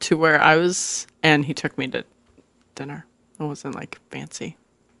back to where I was, and he took me to dinner. It wasn't, like, fancy.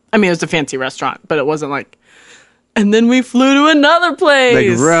 I mean, it was a fancy restaurant, but it wasn't, like... And then we flew to another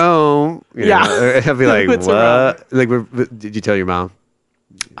place. Like Rome. Yeah. I'd be like, what? Like, did you tell your mom?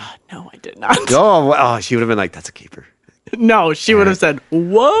 No, I did not. Oh, she would have been like, that's a keeper. No, she would have said,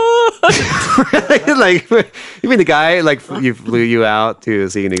 what? Like, you mean the guy, like, you flew you out to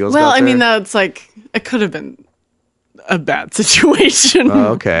see an Eagles Well, concert? I mean, that's like, it could have been a bad situation. Oh,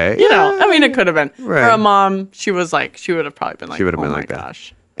 okay. You know, I mean, it could have been. Right. For a mom, she would have probably been like, She would have been oh like my that.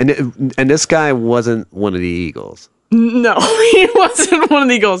 gosh. And this guy wasn't one of the Eagles. No, he wasn't one of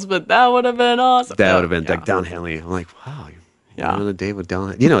the Eagles, but that would have been awesome. That would have been like Don Henley. I'm like, wow. You're on a date with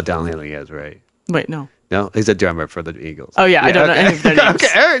Don. You know what Don Henley is, right? Wait, no. No, he's a drummer for the Eagles. Oh, yeah, I don't know any of their names.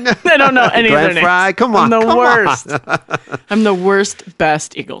 I don't know any of their names. Fry, come on. I'm the worst. I'm the worst,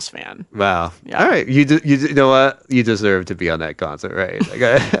 best Eagles fan. Wow. Yeah. All right. You know what? You deserve to be on that concert, right? Like,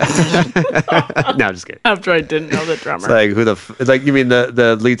 no, I'm just kidding. After I didn't know the drummer. It's like, like, you mean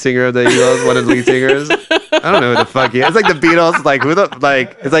the lead singer of the Eagles? One of the lead singers? I don't know who the fuck he is. It's like the Beatles. Like,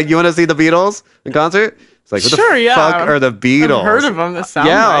 it's like, you want to see the Beatles in concert? It's like, who the fuck are the Beatles? I've heard of them. That sounds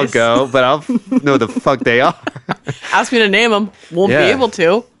nice. I'll go, but I'll know the fuck they are. Ask me to name them. Won't be able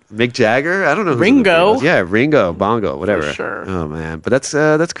to. Mick Jagger? I don't know. Ringo. Yeah, Ringo, Bongo, whatever. For sure. Oh man, but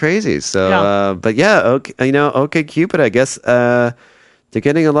that's crazy. So, but yeah, okay, OK Cupid. I guess they're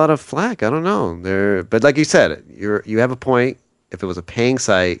getting a lot of flack. I don't know. But like you said, you have a point. If it was a paying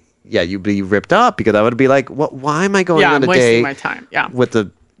site, yeah, you'd be ripped off because I would be like, what? Why am I going on a date? My time. Yeah. With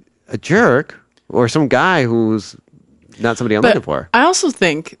a jerk or some guy who's not somebody I'm looking for. I also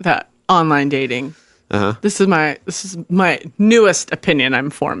think that online dating. This is my newest opinion I'm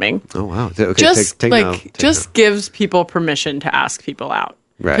forming. Oh wow! Okay, just gives people permission to ask people out,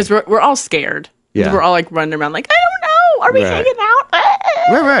 right? Because we're all scared. Yeah, we're all like running around like, I don't know. Are we hanging out?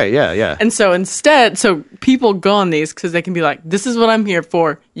 Right. Yeah. And so instead, people go on these because they can be like, this is what I'm here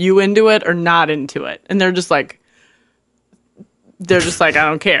for. You into it or not into it? And they're just like, I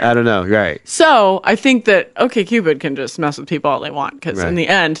don't care. I don't know. Right. So I think that OkCupid can just mess with people all they want because in the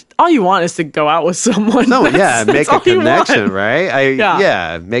end, all you want is to go out with someone. No, make a connection,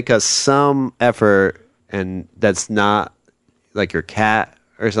 right? Make some effort, and that's not like your cat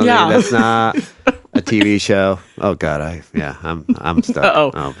or something. Yeah. That's not a TV show. Oh God, I'm stuck.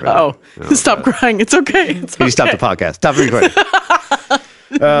 Uh-oh. Stop crying. It's okay. Can you stop the podcast? Stop recording.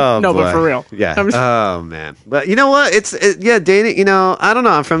 Oh, no, boy. but for real. Yeah. Oh, man. But you know what? Dating, I don't know.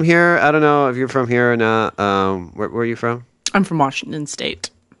 I'm from here. I don't know if you're from here or not. Where are you from? I'm from Washington State.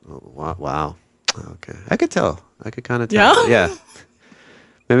 Oh, wow. Okay. I could tell. I could kind of tell. Yeah.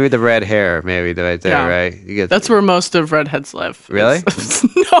 Maybe the red hair, right there, right? That's where most of redheads live. Really?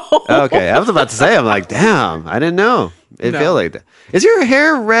 No. Okay. I was about to say, I'm like, damn, I didn't know. It felt like that. Is your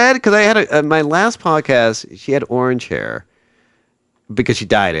hair red? Because I had my last podcast, she had orange hair. Because she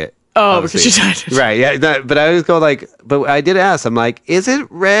dyed it. Oh, obviously. Because she dyed it. Right, yeah. But I always go like, but I did ask, I'm like, is it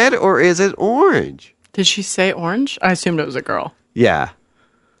red or is it orange? Did she say orange? I assumed it was a girl. Yeah.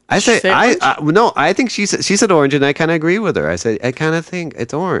 I think she said orange and I kind of agree with her. I said, I kind of think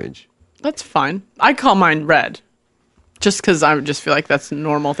it's orange. That's fine. I call mine red. Just because I just feel like that's a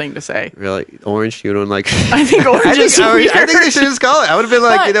normal thing to say. Really? Orange? You don't like... I think orange is weird. I think they should just call it. I would have been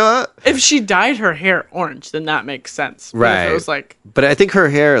like, you know what? If she dyed her hair orange, then that makes sense. Right. It was like... But I think her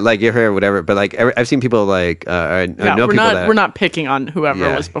hair, like your hair, whatever, but like I've seen people like... I know people that... We're not picking on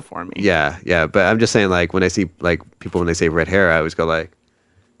whoever was before me. Yeah. But I'm just saying like when I see like people when they say red hair, I always go like...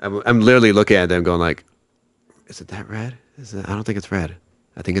 I'm literally looking at them going like, is it that red? I don't think it's red.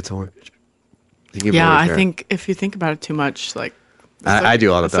 I think it's orange. I think if you think about it too much, like I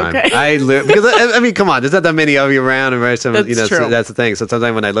do all the time. Okay. Because I mean, come on, there's not that many of you around, and that's true. So that's the thing. So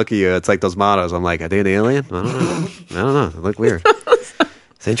sometimes when I look at you, it's like those models. I'm like, are they an alien? I don't know. They look weird.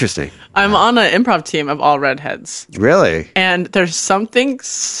 It's interesting. I'm on an improv team of all redheads. Really? And there's something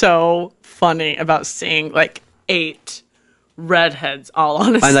so funny about seeing like 8 redheads all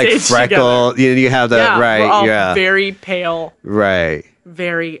on a stage like freckle. together. You have the right. We're all yeah. very pale. Right.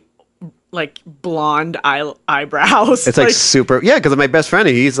 Very like blonde eyebrows. It's like super. Yeah, because my best friend,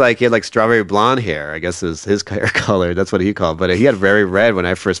 he had like strawberry blonde hair. I guess is his hair color. That's what he called. But he had very red when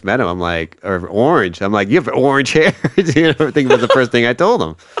I first met him. I'm like, or orange. I'm like, you have orange hair. You know, I think was the first thing I told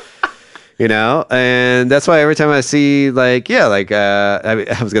him. You know, and that's why every time I see like,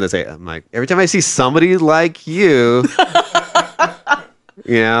 I was gonna say, I'm like, every time I see somebody like you.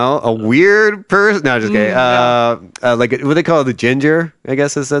 You know, a weird person. No, just kidding. Like what they call the ginger. I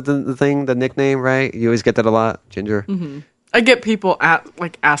guess is that the thing, the nickname, right? You always get that a lot, ginger. Mm-hmm. I get people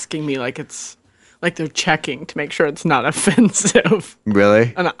asking me like it's like they're checking to make sure it's not offensive.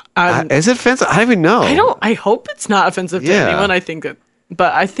 Really? And is it offensive? I don't even know. I hope it's not offensive to anyone. I think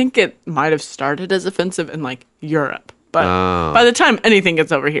it might have started as offensive in like Europe, but by the time anything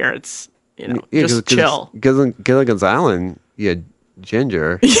gets over here, it's just chill. Gilligan's Island, yeah.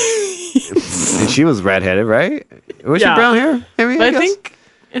 Ginger, and she was redheaded, right? Was she brown hair? Maybe,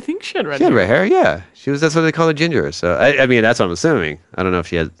 I think she had red hair. She had red hair, yeah. She was. That's what they call her, ginger. So I mean, that's what I'm assuming. I don't know if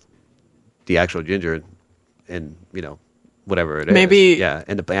she had the actual ginger, and whatever it is. Maybe, yeah,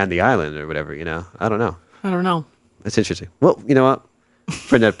 and the island or whatever. I don't know. That's interesting. Well, you know what?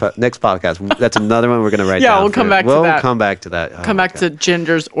 For next podcast, that's another one we're going to write down. Yeah, we'll come back to that. We'll come back to that. Come back to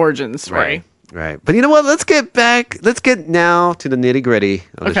Ginger's origin story. Right. But you know what? Let's get now to the nitty gritty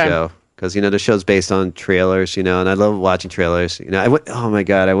of the show. Because, the show's based on trailers, and I love watching trailers. I went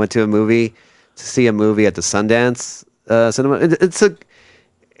to a movie to see a movie at the Sundance cinema. It's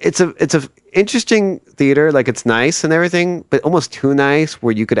a interesting theater. Like, it's nice and everything, but almost too nice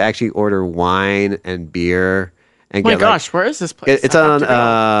where you could actually order wine and beer. And my gosh, where is this place? It's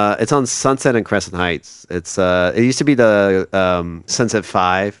on Sunset and Crescent Heights. It used to be the Sunset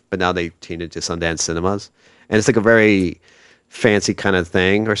 5, but now they changed it to Sundance Cinemas, and it's like a very fancy kind of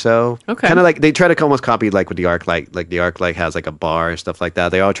thing or so. Okay, kind of like they try to almost copy like with the ArcLight. Like the ArcLight has like a bar and stuff like that.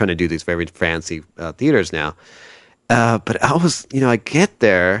 They're all trying to do these very fancy theaters now. But I get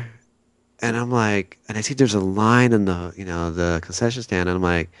there, and I'm like, and I see there's a line in the concession stand, and I'm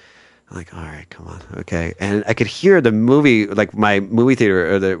like, all right, come on, okay. And I could hear the movie, like my movie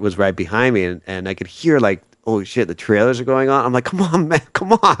theater was right behind me, and I could hear like, oh shit, the trailers are going on. I'm like, come on, man,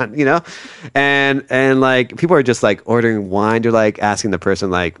 come on, and like people are just like ordering wine. They're like asking the person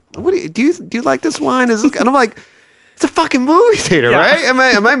like, what do you like this wine? And I'm like, it's a fucking movie theater, right?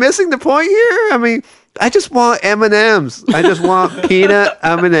 Am I missing the point here? I mean, I just want M&Ms. I just want peanut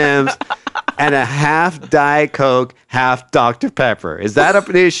M&Ms and a half Diet Coke, half Dr. Pepper. Is that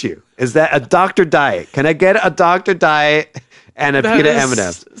an issue? Is that a Dr. Diet? Can I get a Dr. Diet and a peanut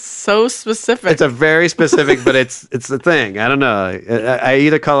M&Ms? So specific. It's a very specific, but it's the thing. I don't know. I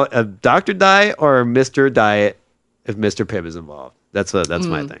either call it a Dr. Diet or Mr. Diet if Mr. Pibb is involved. That's my thing.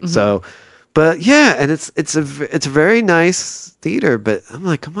 Mm-hmm. So, but yeah, and it's a very nice theater. But I'm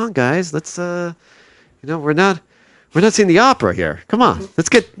like, come on, guys, let's we're not seeing the opera here. Come on, let's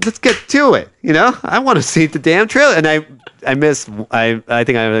get to it. I want to see the damn trailer, and I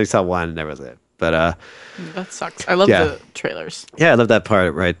think I only saw one, and that was it. But that sucks. I love the trailers. Yeah, I love that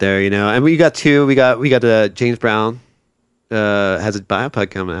part right there. And we got two. We got James Brown has a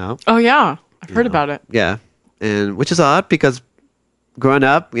biopic coming out. Oh yeah, I've heard about it. Yeah, and which is odd because growing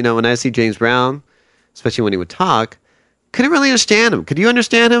up, when I see James Brown, especially when he would talk, couldn't really understand him. Could you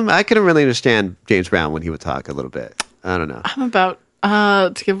understand him? I couldn't really understand James Brown when he would talk a little bit. I don't know. I'm about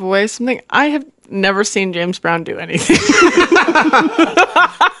to give away something. I have never seen James Brown do anything.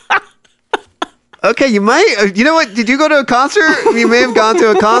 Okay, you might. You know what? Did you go to a concert? You may have gone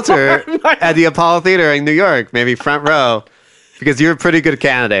to a concert at the Apollo Theater in New York, maybe front row, because you're a pretty good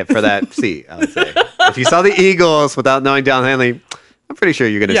candidate for that seat, I would say. If you saw the Eagles without knowing Don Henley, I'm pretty sure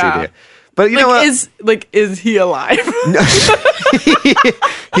you're going to see it. But you know what? Is he alive? No.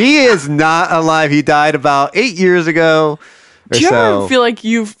 He is not alive. He died about 8 years ago. Do you ever feel like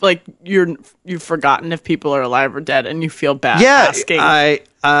you've forgotten if people are alive or dead, and you feel bad asking?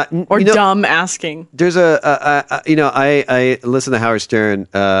 Dumb asking. There's I listen to Howard Stern.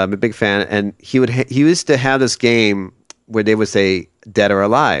 I'm a big fan, and he used to have this game where they would say dead or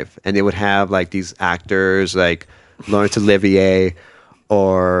alive, and they would have like these actors like Laurence Olivier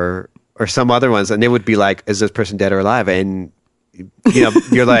or some other ones, and they would be like, is this person dead or alive? And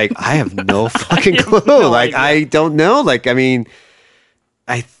you're like, I have no fucking clue. No idea. I don't know. Like, I mean,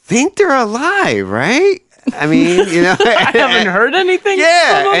 I think they're alive, right? I mean, I haven't heard anything.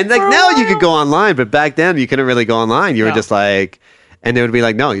 Yeah, and like now you could go online, but back then you couldn't really go online. You were just like, and they would be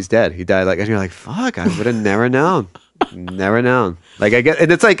like, no, he's dead. He died. Like, and you're like, fuck, I would have never known. Never known. Like, I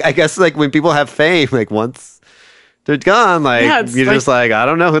guess like when people have fame, like once they're gone. Like you're just like, I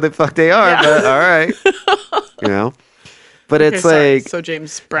don't know who the fuck they are, but all right, you know. But it's like so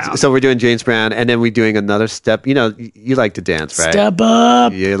James Brown. So we're doing James Brown, and then we're doing another step. You know, you like to dance, right? Step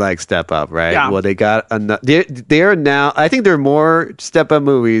Up. You like Step Up, right? Yeah. Well, they got they're now. I think there are more Step Up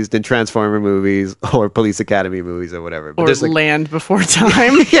movies than Transformer movies or Police Academy movies or whatever. But or Land Before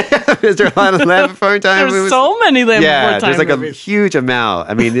Time. Yeah, is there a lot of Land Before Time there's movies? So many Land Before Time there's like movies. a huge amount.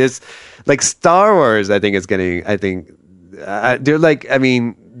 I mean, there's like Star Wars. I think it's getting. I think they're like. I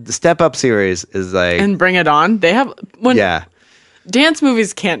mean, the Step Up series is like and Bring It On. They have dance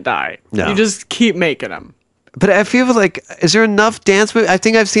movies can't die. No. You just keep making them. But I feel like, is there enough dance movies? I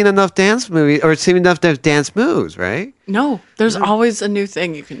think I've seen enough dance movies, or seen enough dance moves, right? No, there's always a new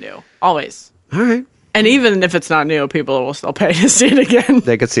thing you can do. Always. All right. And even if it's not new, people will still pay to see it again.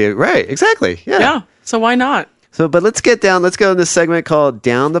 They could see it. Right. Exactly. Yeah. Yeah. So why not? So, but let's go in this segment called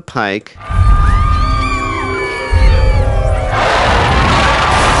Down the Pike.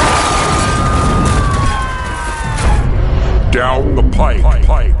 Down the pike.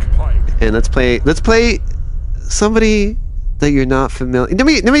 And let's play somebody that you're not familiar.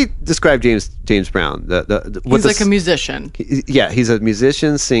 Let me describe James Brown. He's like a musician. He's a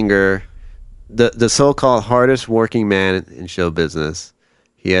musician, singer, the so-called hardest working man in show business.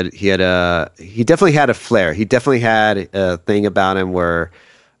 He definitely had a flair. He definitely had a thing about him where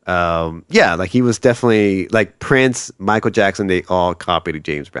like he was definitely like Prince, Michael Jackson, they all copied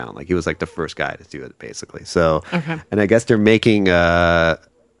James Brown. Like he was like the first guy to do it basically. So, and I guess they're making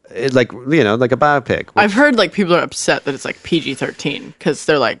like, you know, like a biopic. I've heard like people are upset that it's like PG-13 because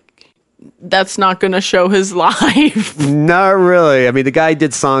they're like, that's not going to show his life. Not really. I mean, the guy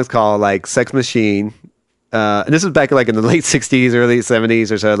did songs called like Sex Machine. And this was back like in the late 60s, early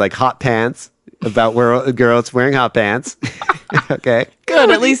 70s or so, like Hot Pants, about girls wearing hot pants. Okay.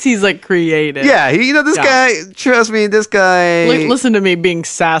 Good. At least he's like creative. Yeah. This guy, trust me, this guy. Listen to me being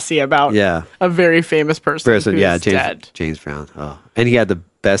sassy about a very famous person who's dead. James Brown. Oh, and he had the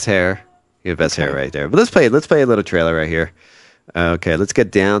best hair. He had the best hair right there. But let's play a little trailer right here. Okay. Let's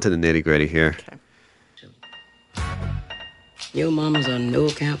get down to the nitty gritty here. Okay. Your mama's a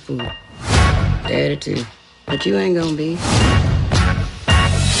no-account fool. Daddy too. But you ain't gonna be.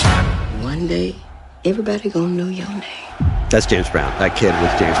 One day, everybody gonna know your name. That's James Brown. That kid was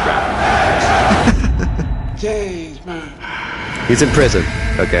James Brown. James Brown. He's in prison.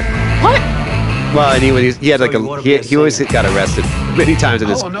 Okay. What? Well, and he had like he always got arrested many times in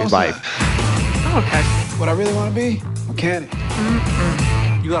his life. Oh, okay. What I really want to be? Mechanic.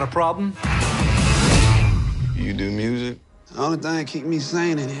 You got a problem? You do music? The only thing keep me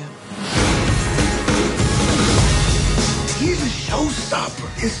sane in here. He's a showstopper.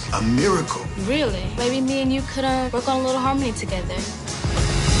 It's a miracle. Really? Maybe me and you could work on a little harmony together.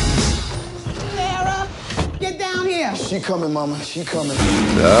 Sarah, get down here. She coming, Mama. She coming.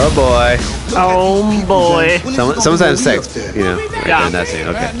 Oh boy. Oh boy. Someone's having sex, you know. Right there in that scene.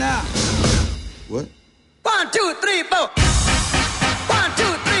 Okay. Right now. What? 1, 2, 3, 4. 1, 2,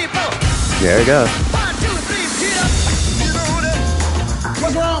 3, 4. There we go. 1, 2, 3, get up.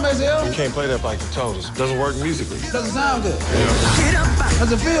 What's wrong, Maziel? You can't play that like you told us. Doesn't work musically. Doesn't sound good.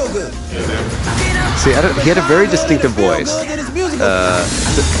 Doesn't feel good. See, he had a very distinctive voice.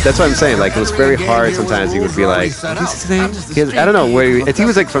 That's what I'm saying. Like, it was very hard sometimes. He would be like, what's his name? I don't know where he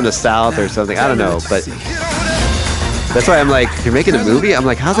was like from the South or something. I don't know. But that's why I'm like, you're making a movie? I'm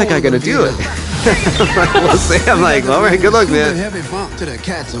like, how's that guy going to do it? We'll see. I'm like, all right, good luck, man. He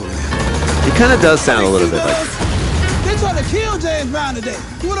kind of does sound a little bit like. They tried to kill James Brown today.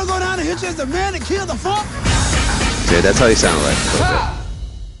 You want to go down and hit you as the man that killed the funk? Yeah, that's how he sounded like.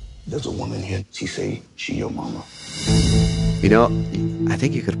 There's a woman here. She say she your mama. You know, I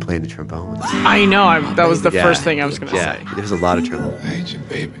think you could play the trombone with us. I know. That was the first thing I was going to say. Yeah, there's a lot of trombone. I hate you,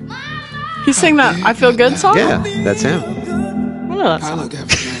 baby. He sang that I Feel Good song? Yeah, that's him. I know that song. I look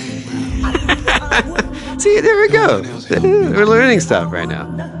after James Brown. See, there we go. We're learning stuff right now.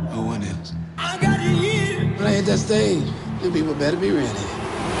 No one else. When I hit that stage, you people better be ready.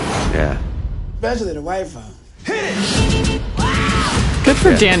 Yeah. Especially the white folk. Good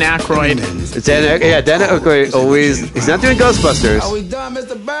for Dan Aykroyd. Dan Aykroyd always, he's not doing Ghostbusters, Are we done,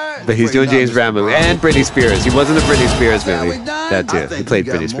 Mr. Bird? but he's doing James Brown movie and Britney Spears. He was in the Britney Spears movie. That too. He played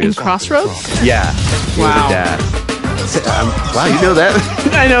Britney In Spears. Crossroads? Yeah. He Wow. was the dad. Wow, you know that?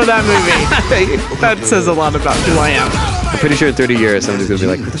 I know that movie. That says a lot about who I am. I'm pretty sure in 30 years somebody's gonna be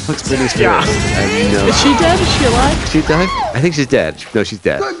like, "Who the fuck's Britney Spears?" Yeah. I have no. Is she dead? Is she alive? She died? I think she's dead. No, she's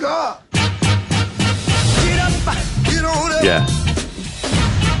dead. Good God. Yeah.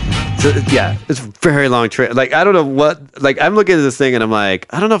 So, yeah, it's a very long trailer. Like, I don't know what. Like, I'm looking at this thing and I'm like,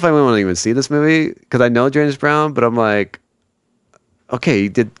 I don't know if I want to even see this movie because I know James Brown, but I'm like, okay, he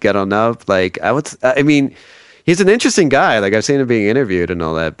did get on up. Like, I mean, he's an interesting guy. Like, I've seen him being interviewed and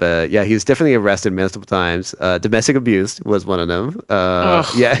all that. But yeah, he was definitely arrested multiple times. Domestic abuse was one of them.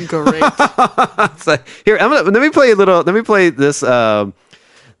 Yeah, great. So, here, let me play a little. Let me play this.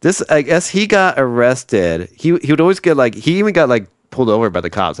 This, I guess, he got arrested. He would always get like. He even got like pulled over by the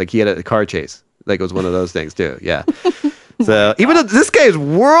cops. Like he had a car chase. Like it was one of those things too. Yeah. So even though this guy is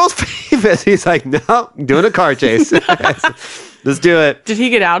world famous, he's like, no, I'm doing a car chase. Let's do it. Did he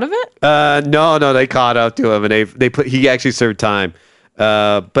get out of it? No, they caught up to him and he actually served time.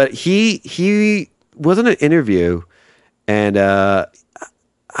 But he wasn't an interview, and I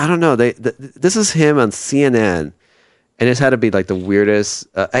don't know. This is him on CNN, and it's had to be like the weirdest.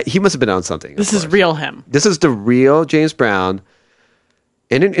 He must have been on something. This is real him. This is the real James Brown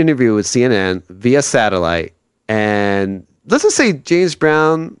in an interview with CNN via satellite, and let's just say James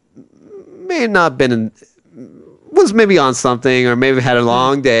Brown may not been was maybe on something, or maybe had a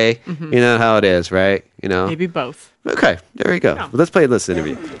long day. Mm-hmm. You know how it is, right? You know, maybe both. Okay, there we go. Yeah. Well, let's play this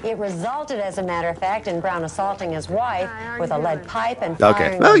interview. It resulted, as a matter of fact, in Brown assaulting his wife with a lead pipe and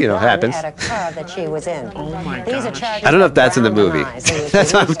firing it happens. at a car that she was in. These are charges. I don't know if that's in the movie.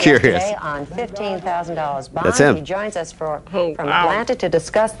 That's why I'm curious. On $15,000 bond. That's him. He joins us from Atlanta to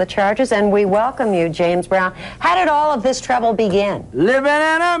discuss the charges, and we welcome you, James Brown. How did all of this trouble begin? Living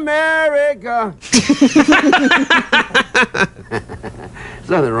in America. There's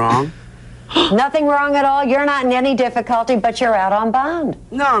nothing wrong. Nothing wrong at all? You're not in any difficulty, but you're out on bond.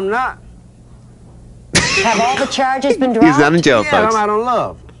 No, I'm not. Have all the charges been dropped? He's not in jail, folks. I'm out on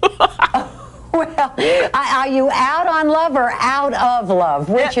love. Well, are you out on love or out of love?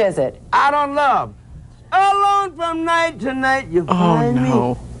 Which is it? Out on love. Alone from night to night, you find me.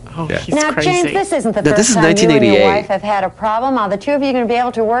 Oh, yeah. He's now, crazy. James, this isn't the Now, first this is time you and 1988. your wife have had a problem. Are the two of you going to be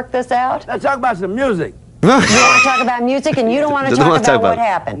able to work this out? Let's talk about some music. You want to talk about music, and you don't want to talk about what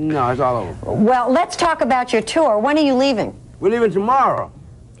happened? No, it's all over. Well, let's talk about your tour. When are you leaving? We're leaving tomorrow.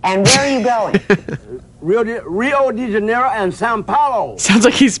 And where are you going? Rio de Janeiro and Sao Paulo. Sounds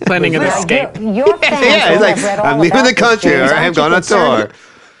like he's planning an escape. Your fans Yeah, he's like, have read all I'm leaving the country, James, or I'm going on tour.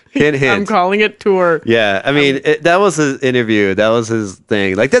 Hint, hint. I'm calling it tour. Yeah, I mean, that was his interview. That was his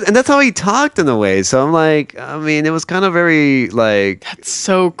thing. Like that, and that's how he talked in a way. So I'm like, I mean, it was kind of very like. That's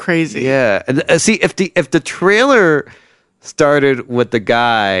so crazy. Yeah, and see if the trailer started with the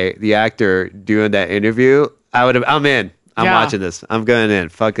guy, the actor, doing that interview, I'm in. I'm watching this. I'm going in.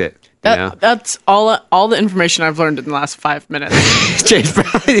 Fuck it. That's all the information I've learned in the last 5 minutes. James Brown.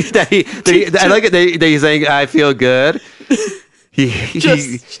 I like it. He's saying, "I feel good." He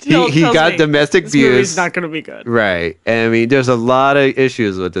got domestic abuse. This movie's not going to be good, right? I mean, there's a lot of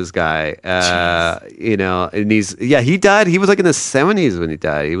issues with this guy. You know, and he died. He was like in the 70s when he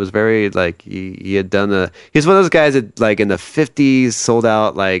died. He was very like he had done he's one of those guys that like in the 50s sold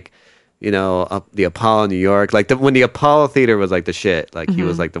out like, you know, the Apollo, New York, like when the Apollo Theater was like the shit. Like he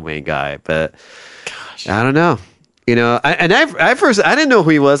was like the main guy, but I don't know. You know, I didn't know who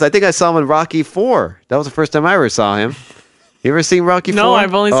he was. I think I saw him in Rocky IV. That was the first time I ever saw him. You ever seen Rocky IV? No,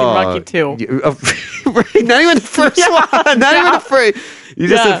 I've only seen Rocky II. Not even the first one. Not even afraid. You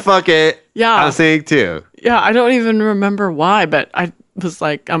just said, fuck it. Yeah. I'm saying 2. Yeah, I don't even remember why, but I was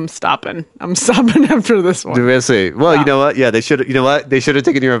like, I'm stopping. I'm stopping after this one. We'll see. Well, you know what? Yeah, they should. You know what? They should have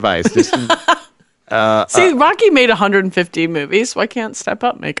taken your advice. Just, see, Rocky made 150 movies. Why can't Step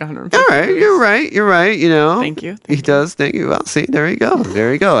Up make 150? All right, movies? You're right. You know, thank you. He does. Thank you. Well, see, there you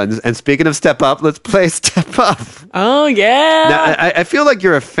go. And speaking of Step Up, let's play Step Up. Oh yeah. Now, I feel like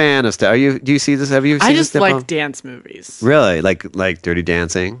you're a fan of Step. Do you see this? Have you seen? I just Step like Up? Dance movies. Really, like Dirty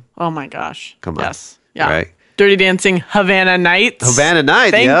Dancing. Oh my gosh. Come on. Yes. Yeah. Right. Dirty Dancing, Havana Nights. Havana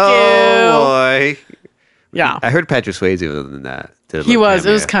Nights. Thank you. Boy. Yeah. I heard Patrick Swayze was in that. He was.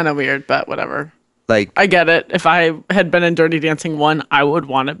 It was kind of weird, but whatever. Like, I get it. If I had been in Dirty Dancing 1, I would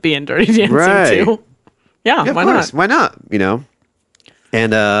want to be in Dirty Dancing 2. Yeah, why not? Why not? You know.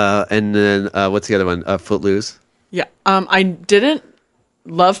 And then what's the other one? Footloose. Yeah. I didn't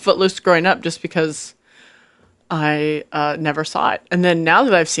love Footloose growing up just because I never saw it. And then now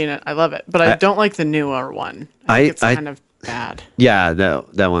that I've seen it, I love it. But I don't like the newer one. I think it's kind of bad. Yeah,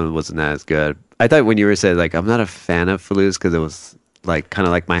 that one wasn't as good. I thought when you were saying, like, I'm not a fan of Footloose because it was like kind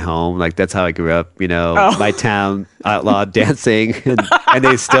of like my home. Like, that's how I grew up, you know, my town outlawed dancing and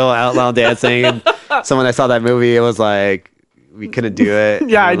they still outlaw dancing. And so when I saw that movie, it was like, we couldn't do it.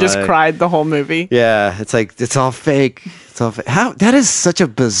 Yeah, I just cried the whole movie. Yeah, it's like, it's all fake. It's all fake. That is such a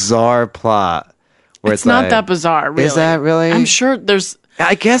bizarre plot. Where it's not like, that bizarre, really. Is that really? I'm sure there's...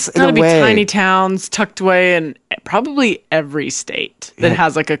 I guess in Gotta a be way, tiny towns tucked away in probably every state that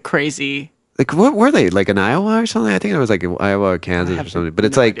has like a crazy. Like what were they? Like in Iowa or something? I think it was like in Iowa or Kansas or something. But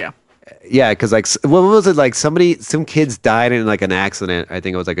it's no like, idea. yeah, because like what was it? Like some kids died in like an accident. I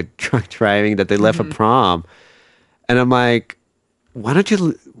think it was like a drunk driving that they left a prom, and I'm like, why don't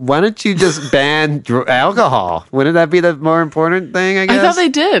you just ban alcohol? Wouldn't that be the more important thing? I guess I thought they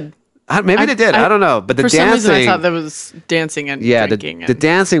did. Maybe they did. I don't know. But the for dancing, some reason, I thought there was dancing and drinking. The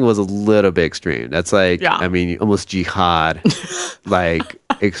dancing was a little bit extreme. That's like, I mean, almost jihad, like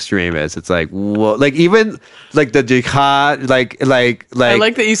extremist. It's like, whoa, like even like the jihad, like. I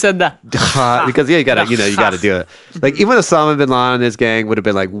like that you said that because you gotta do it. Like even Osama bin Laden and his gang would have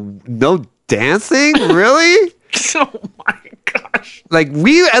been like, no dancing, really? Oh my gosh! Like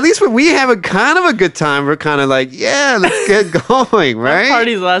at least when we have a kind of a good time, we're kind of like, yeah, let's get going, right?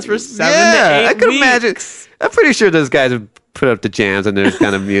 Parties last for 7 to 8 I could weeks. imagine. I'm pretty sure those guys have put up the jams and there's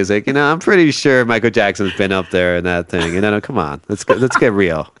kind of music. I'm pretty sure Michael Jackson's been up there and that thing. Come on, let's get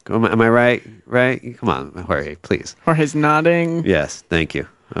real. Am I right? Right? Come on, Jorge, please. Jorge's nodding. Yes, thank you.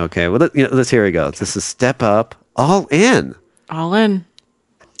 Okay, well, let's here we go. This is Step Up, All In. All in.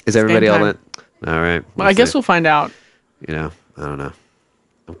 Is everybody all in? All right. Well, I guess we'll find out. I don't know.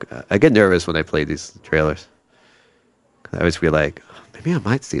 I get nervous when I play these trailers. I always feel like, maybe I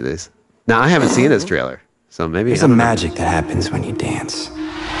might see this. Now, I haven't seen this trailer, so maybe... There's a magic that happens when you dance.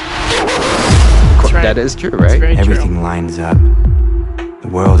 Right. That is true, right? Everything lines up. The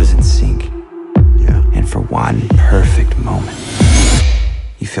world is in sync. Yeah. And for one perfect moment,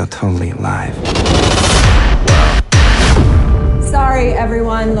 you feel totally alive. Sorry,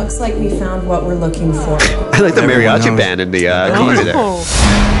 everyone. Looks like we found what we're looking for. I like the mariachi band in the theater there.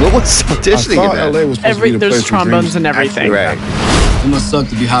 What was auditioning in that? There's trombones and everything. Right. It must suck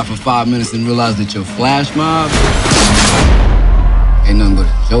to be hot for 5 minutes and realize that your flash mob ain't nothing but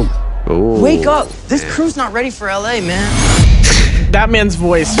a joke. Ooh. Wake up! This crew's not ready for LA, man. That man's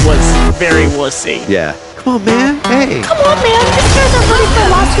voice was very wussy. Yeah. Come on, man. Hey. Come on, man. This guy's not ready for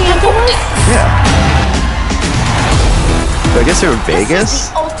Los Angeles. Yeah. So I guess they're in Vegas?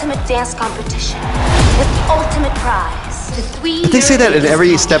 The ultimate dance competition with the ultimate prize. But they say that in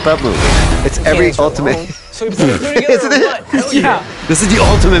every Step Up movie. It's every ultimate. So isn't it? Yeah. This is the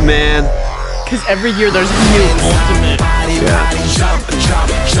ultimate, man. Because every year there's a new ultimate. Yeah.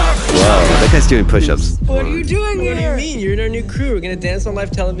 Whoa, that guy's doing push-ups. What are you doing here? What do you mean? You're in our new crew. We're gonna dance on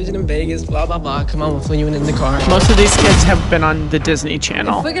live television in Vegas. Blah blah blah. Come on, we'll fill you in the car. Most of these kids have been on the Disney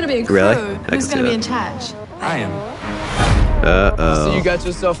Channel. If we're gonna be a crew, Really? who's gonna be in charge? I am. So you got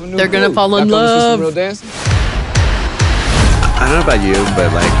yourself a new They're gonna crew. fall in Now come see some love. real dancing? I don't know about you,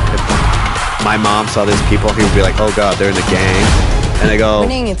 but like, if my mom saw these people, he would be like, oh god, they're in the gang. And I go,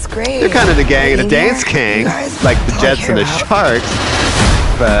 Winning, it's great. they're kind of the gang in a dance gang, like the Jets and the Sharks.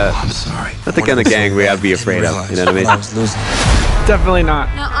 But I'm sorry. not the kind of gang we have to be afraid of, you know what I mean? Definitely not.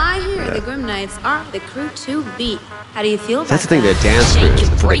 Now I hear the Grim Knights are the crew to beat. How do you feel about That's the thing, they're dance crews.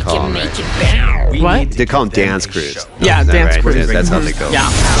 That's what they call them, right? What? They call them dance crews. Yeah, Is that dance right? crews. That's how they go. Yeah.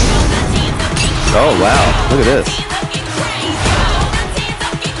 Oh, wow. Look at this.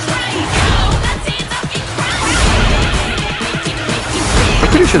 I'm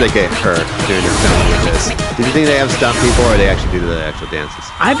pretty sure they get hurt during their filming with this. Do you think they have stunt people or they actually do the actual dances?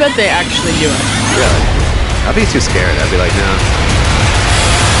 I bet they actually do it. Really? I'd be too scared. I'd be like, no.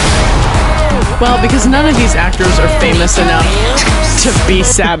 Well, because none of these actors are famous enough to be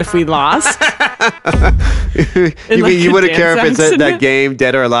sad if we lost. You wouldn't care if it's that game,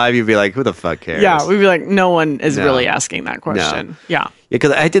 Dead or Alive. You'd be like, who the fuck cares? Yeah, we'd be like, no one is really asking that question. No. Yeah.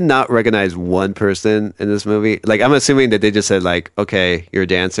 Because I did not recognize one person in this movie. Like, I'm assuming that they just said, like, okay, you're a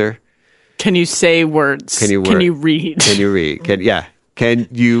dancer. Can you say words? Can you read? Can you read? Can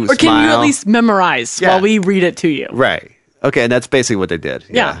you or smile? can you at least memorize while we read it to you? Right. Okay, and that's basically what they did.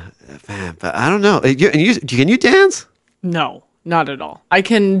 Yeah. Man, but I don't know. Can you dance? No, not at all. I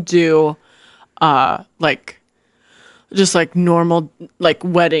can do just like normal like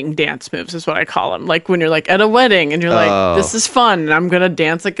wedding dance moves is what I call them. Like when you're like at a wedding and you're like, this is fun and I'm going to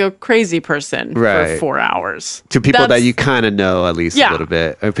dance like a crazy person for 4 hours. To people that you kind of know at least a little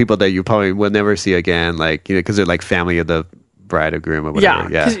bit, or people that you probably will never see again, like, because they're like family of the bride or groom or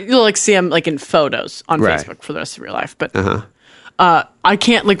whatever. Yeah, because you'll like see them like in photos on Facebook for the rest of your life. But I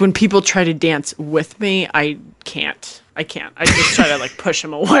can't, like when people try to dance with me, I can't. I just try to like push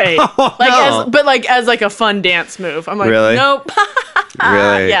them away. As like a fun dance move. I'm like, really? Nope.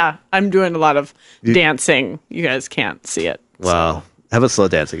 Really? Yeah, I'm doing a lot of dancing. You guys can't see it. Wow. So. How about slow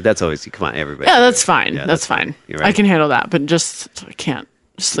dancing? That's always, come on, everybody. Yeah, that's fine. Yeah, that's fine. You're right. I can handle that, but I can't.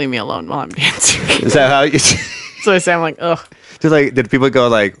 Just leave me alone while I'm dancing. Is that how you... That's what I say. I'm like, ugh. Just like, did people go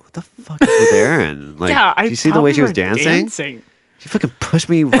like, what the fuck is with Aaron? Like, yeah, did you see the way she was dancing? She fucking pushed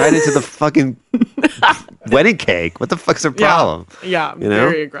me right into the fucking wedding cake. What the fuck's her problem? Yeah,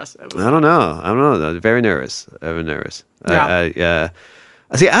 very aggressive. I don't know. Very nervous. Yeah.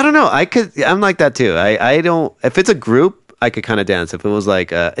 See, I don't know. I'm like that too. I don't. If it's a group, I could kind of dance. If it was like,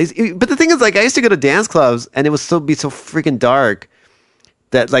 but the thing is, like, I used to go to dance clubs, and it would still be so freaking dark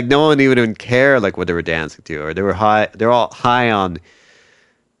that like no one even care like what they were dancing to, or they were high. They're all high on.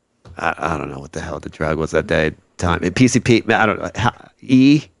 I don't know what the hell the drug was that day. Time PCP. I don't know.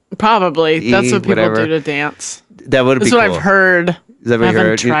 Probably. That's what people do to dance. That would be cool. That's what I've heard. Is that what I you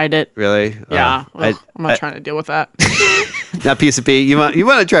heard? Tried it. Really? Yeah. I'm not trying to deal with that. Not PCP. You want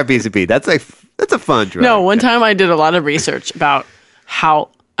to try PCP? That's a fun drug. No. One time I did a lot of research about how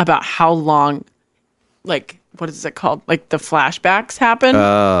long, like, what is it called? Like the flashbacks happen.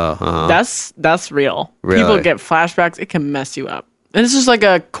 That's real. Really? People get flashbacks. It can mess you up. And it's just like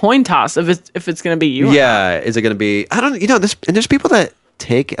a coin toss if it's going to be you. Yeah, is it going to be? I don't. There's people that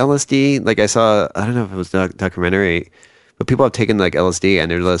take LSD. Like I saw, I don't know if it was a documentary, but people have taken like LSD and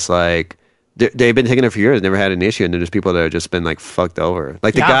they're just like they've been taking it for years, never had an issue, and there's people that have just been like fucked over.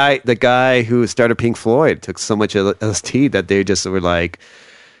 Like the guy who started Pink Floyd took so much LSD that they just were like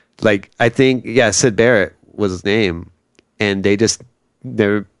I think Syd Barrett was his name, and they just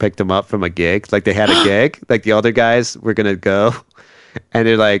never picked him up from a gig. Like they had a gig, like the other guys were gonna go. And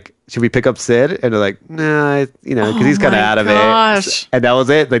they're like, should we pick up Sid? And they're like, nah, because he's kind of out of it. And that was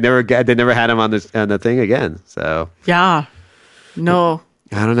it. They never had him on the thing again. So yeah, no,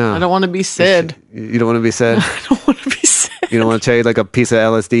 I don't know. I don't want to be Sid. You don't want to be Sid. I don't want to be Sid. You don't want to take like a piece of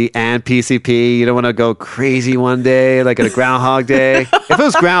LSD and PCP. You don't want to go crazy one day, like at a Groundhog Day. If it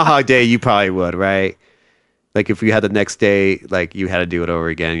was Groundhog Day, you probably would, right? Like if you had the next day, like you had to do it over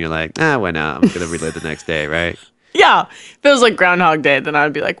again. You're like, why not? I'm gonna relive the next day, right? Yeah. If it was like Groundhog Day, then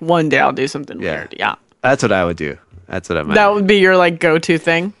I'd be like, one day I'll do something weird. Yeah. That's what I would do. That's what I might. That would be your like go-to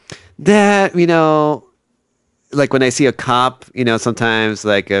thing? That, like when I see a cop, sometimes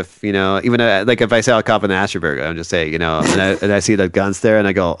like if, even like if I saw a cop in Asherberg, I'm just saying, and I see the guns there and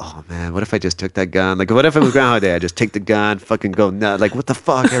I go, oh man, what if I just took that gun? Like what if it was Groundhog Day? I just take the gun, fucking go nuts. Like what the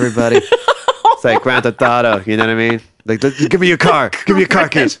fuck, everybody? It's like Grand Theft Auto, you know what I mean? Like, give me your car. Give me your car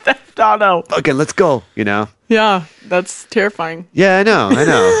keys. Theft Auto. Okay, let's go, Yeah, that's terrifying. Yeah, I know.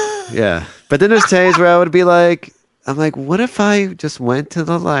 Yeah. But then there's days where I would be like, I'm like, what if I just went to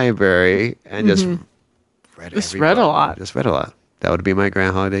the library and just read a lot? Just read a lot. That would be my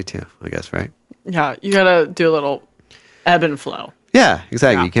Groundhog Day too, I guess, right? Yeah, you gotta do a little ebb and flow. Yeah,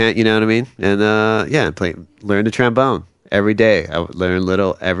 exactly. Yeah. You can't, you know what I mean? And learn the trombone every day. I would learn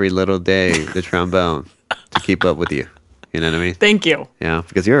every little day the trombone to keep up with you. You know what I mean? Thank you. Yeah,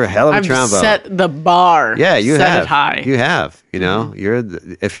 because you're a hell of a trombone. I've set the bar. Yeah, you set have. It high. You have.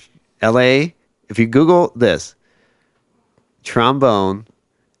 If you Google this, trombone,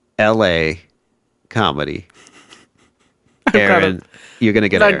 LA, comedy, Aaron, you're gonna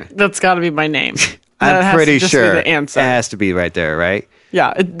get Aaron. That's got to be my name. I'm pretty sure the answer. It has to be right there, right?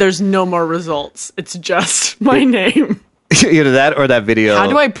 Yeah, there's no more results. It's just my name. Either that or that video. How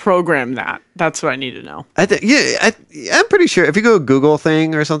do I program that? That's what I need to know. I'm pretty sure if you go Google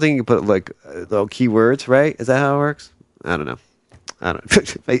thing or something, you put like little keywords, right? Is that how it works? I don't know. I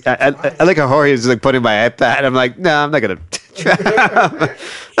like how Jorge is just like putting my iPad. I'm like, no, I'm not gonna. He's like,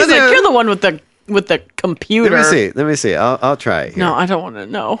 you're the one with the computer. Let me see. I'll try it here. No, I don't want to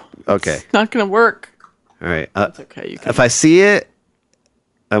know. Okay, it's not gonna work. All right, that's okay. If I see it,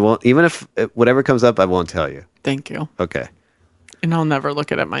 I won't. Even if whatever comes up, I won't tell you. Thank you. Okay. And I'll never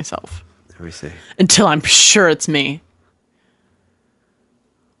look at it myself. Let me see. Until I'm sure it's me.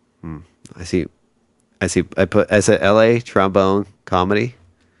 I see. I said LA trombone comedy.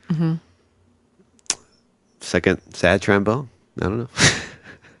 Mm-hmm. Second, sad trombone. I don't know.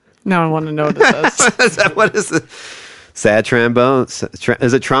 Now I want to know what it says. What is it? Sad trombone.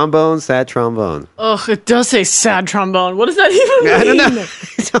 Is it trombone? Sad trombone. Ugh, it does say sad trombone. What does that even mean? I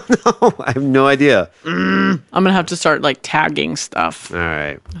don't know. I have no idea. I'm gonna have to start like tagging stuff. All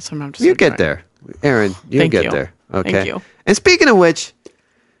right. That's what I'm just. You get there, Aaron. You get there. Okay. Thank you. And speaking of which,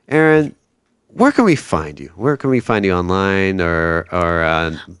 Aaron, where can we find you? Where can we find you online, or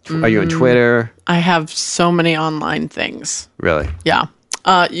are you on Twitter? I have so many online things. Really? Yeah.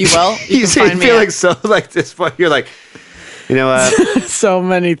 You feel like so like this point. You're like, you know what? So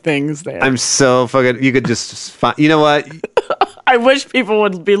many things there. I'm so fucking. You could just find. You know what? I wish people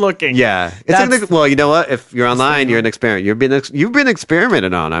would be looking. Yeah. It's well, you know what? If you're online, you're an experiment. You've been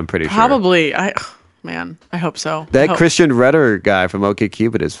experimented on. I'm pretty sure. Probably. man. I hope so. That Christian Rudder guy from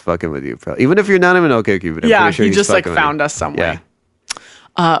OkCupid is fucking with you, bro. Even if you're not even OkCupid. Yeah, he just like found us some way.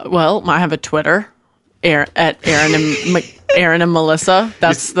 Well, I have a Twitter, at Aaron and Melissa.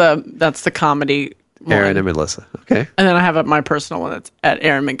 That's the comedy one. Aaron and Melissa. Okay. And then I have my personal one that's at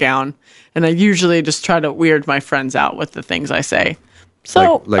Aaron McGowan. And I usually just try to weird my friends out with the things I say.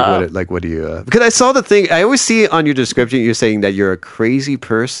 So, what do you? Because I saw the thing. I always see on your description you're saying that you're a crazy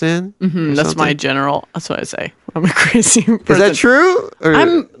person. Mm-hmm, that's my general. That's what I say. I'm a crazy person. Is that true? Or?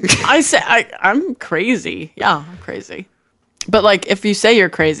 I'm crazy. Yeah, I'm crazy. But like, if you say you're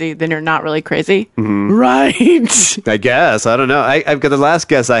crazy, then you're not really crazy, right? I guess. I don't know. I've got the last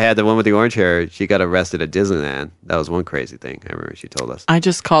guest I had, the one with the orange hair. She got arrested at Disneyland. That was one crazy thing. I remember she told us. I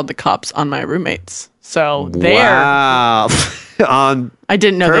just called the cops on my roommates. So wow. I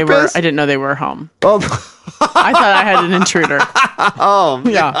didn't know purpose? I didn't know they were home. Oh. I thought I had an intruder. Oh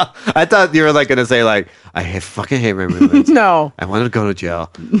yeah. I thought you were like gonna say like I fucking hate my roommates. No. I wanted to go to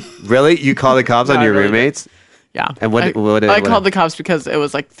jail. Really? You called the cops on your roommates? Yeah. And I called the cops because it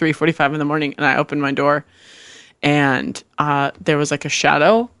was like 3:45 in the morning, and I opened my door, and there was like a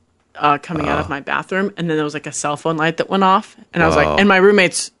shadow coming out of my bathroom, and then there was like a cell phone light that went off, and I was like, and my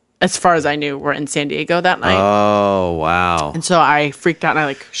roommates, as far as I knew, were in San Diego that night. Oh wow! And so I freaked out, and I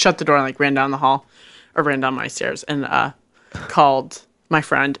like shut the door and like ran down the hall, or ran down my stairs, and called my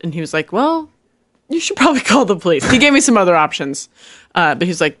friend, and he was like, "Well, you should probably call the police." He gave me some other options, but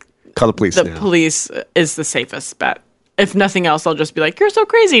he's like, call the police. The police is the safest bet. If nothing else, I'll just be like, "You're so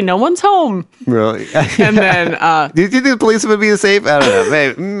crazy. No one's home." Really? And then, do you think the police would be safe? I don't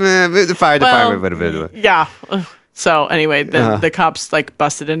know. Maybe the fire department would have been. Yeah. So anyway, the cops like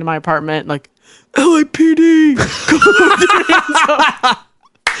busted into my apartment, like LAPD.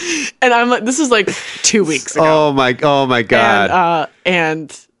 And I'm like, this is like 2 weeks ago. Oh my god.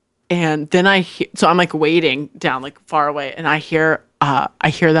 And then so I'm like waiting down like far away, and I hear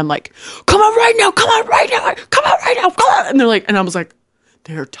them like, come on right now, and they're like, and I was like,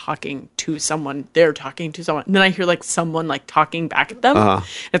 they're talking to someone, and then I hear like someone like talking back at them.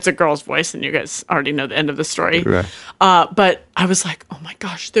 It's a girl's voice, and you guys already know the end of the story. Right. But I was like, oh my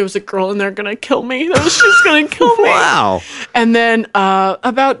gosh, there was a girl in there gonna kill me. She's gonna kill me. Wow. And then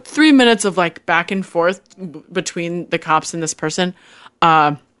about 3 minutes of like back and forth between the cops and this person,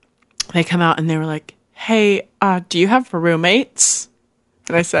 they come out and they were like, hey, do you have roommates?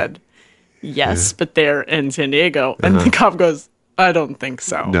 And I said, yes, but they're in San Diego. And the cop goes, I don't think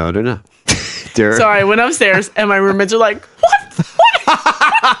so. No, they're not. So I went upstairs, and my roommates are like, what?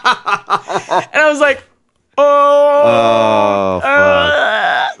 And I was like,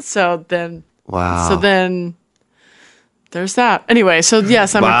 fuck. So then, wow. So then there's that. Anyway, so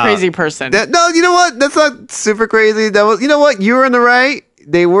yes, I'm a crazy person. No, you know what? That's not super crazy. That was, you know what? You were in the right.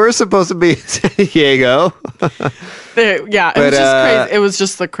 They were supposed to be in San Diego. It was just crazy. It was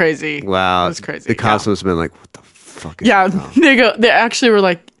just the crazy. Wow. It was crazy. The cops must have been like, what the fuck is they actually were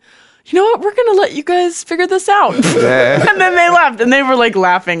like, you know what? We're going to let you guys figure this out. And then they left, and they were like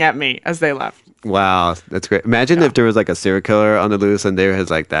laughing at me as they left. Wow. That's great. Imagine if there was like a serial killer on the loose, and there was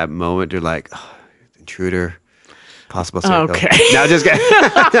like that moment. You're like, intruder. Possible serial killer. Okay. No, just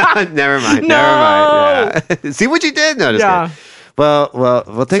kidding. Never mind. Yeah. See what you did? No, just kidding. Well,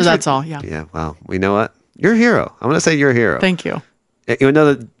 thanks. So that's all, yeah. Yeah, well, you know what? You're a hero. I'm going to say you're a hero. Thank you. Even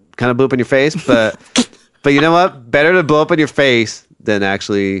though that kind of blew up in your face, but you know what? Better to blow up in your face than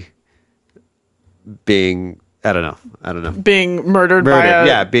actually being, I don't know. Being murdered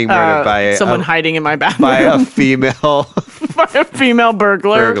by being murdered by someone hiding in my bathroom. By a female. By a female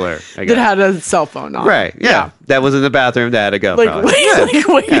burglar. I that had a cell phone on. Right, yeah. That was in the bathroom. That had to go. Wait,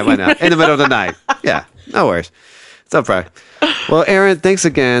 yeah, why not? In the middle of the night. Yeah, no worries. It's up, right. Well, Aaron, thanks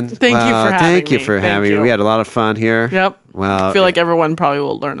again. Thank you for having me. Thank you for having me. We had a lot of fun here. Yep. Well, I feel like everyone probably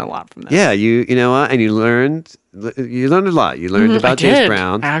will learn a lot from this. Yeah, you know what? And you learned a lot. You learned about James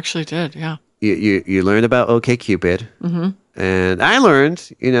Brown. I actually did, yeah. You learned about OkCupid. Mm-hmm. And I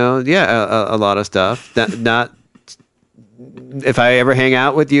learned, a lot of stuff. Not if I ever hang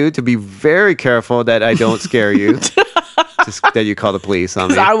out with you, to be very careful that I don't scare you. Just that you call the police on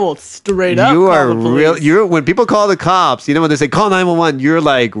me. I will straight up. You are real. You're when people call the cops. You know when they say call 911, you're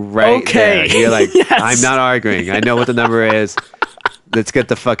like right there. You're like, yes. I'm not arguing. I know what the number is. Let's get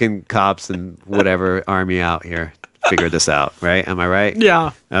the fucking cops and whatever army out here. Figure this out, right? Am I right?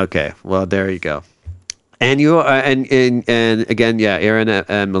 Yeah. Okay. Well, there you go. And you are, and again, yeah, Aaron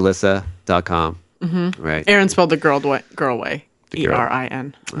and Melissa.com. Mm-hmm. Right. Aaron spelled the girl way.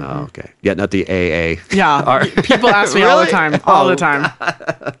 ERIN. Mm-hmm. Oh, okay. Yeah, not the AA. Yeah. People ask me all the time. All the time.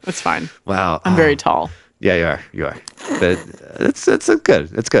 It's fine. Wow. I'm very tall. Yeah, you are. But it's good.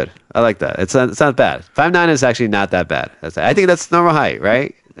 It's good. I like that. It's not bad. 5'9" is actually not that bad. I think that's normal height,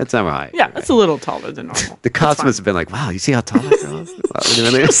 right? That's normal height. Yeah, it's a little taller than normal. The cops must have been like, wow, you see how tall that girl is?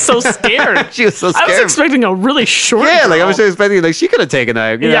 She was so scared. She was so scared. I was expecting a really short girl. Like I was expecting, like she could have taken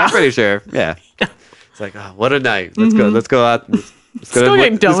a night. I'm pretty sure. Yeah. It's like, oh, what a night. Let's go. Let's go out. Let's go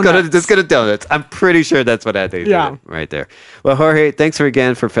to donuts. I'm pretty sure that's what I think. Yeah. Right there. Well, Jorge, thanks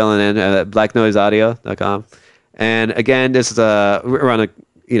again for filling in at blacknoiseaudio.com. And again, this is we're on a,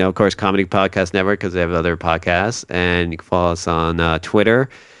 of course, Comedy Podcast Network because they have other podcasts. And you can follow us on Twitter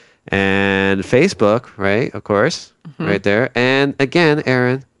and Facebook, right? Of course, right there. And again,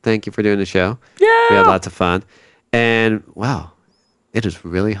 Aaron, thank you for doing the show. Yeah. We had lots of fun. And wow, it is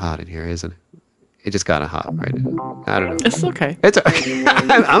really hot in here, isn't it? It just got hot right now. I don't know. It's okay. It's okay.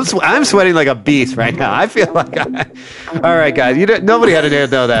 I'm sweating like a beast right now. I feel like all right, guys. Nobody had to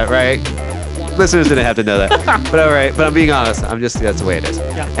know that, right? Listeners didn't have to know that. But all right. But I'm being honest. That's the way it is.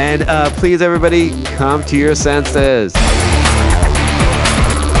 Yeah. And please, everybody, come to your senses.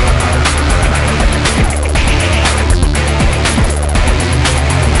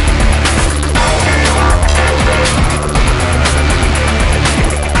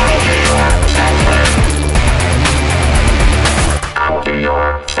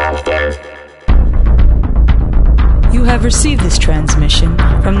 You have received this transmission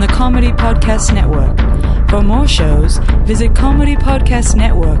from the Comedy Podcast Network. For more shows, visit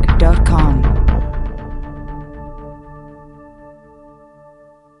comedypodcastnetwork.com.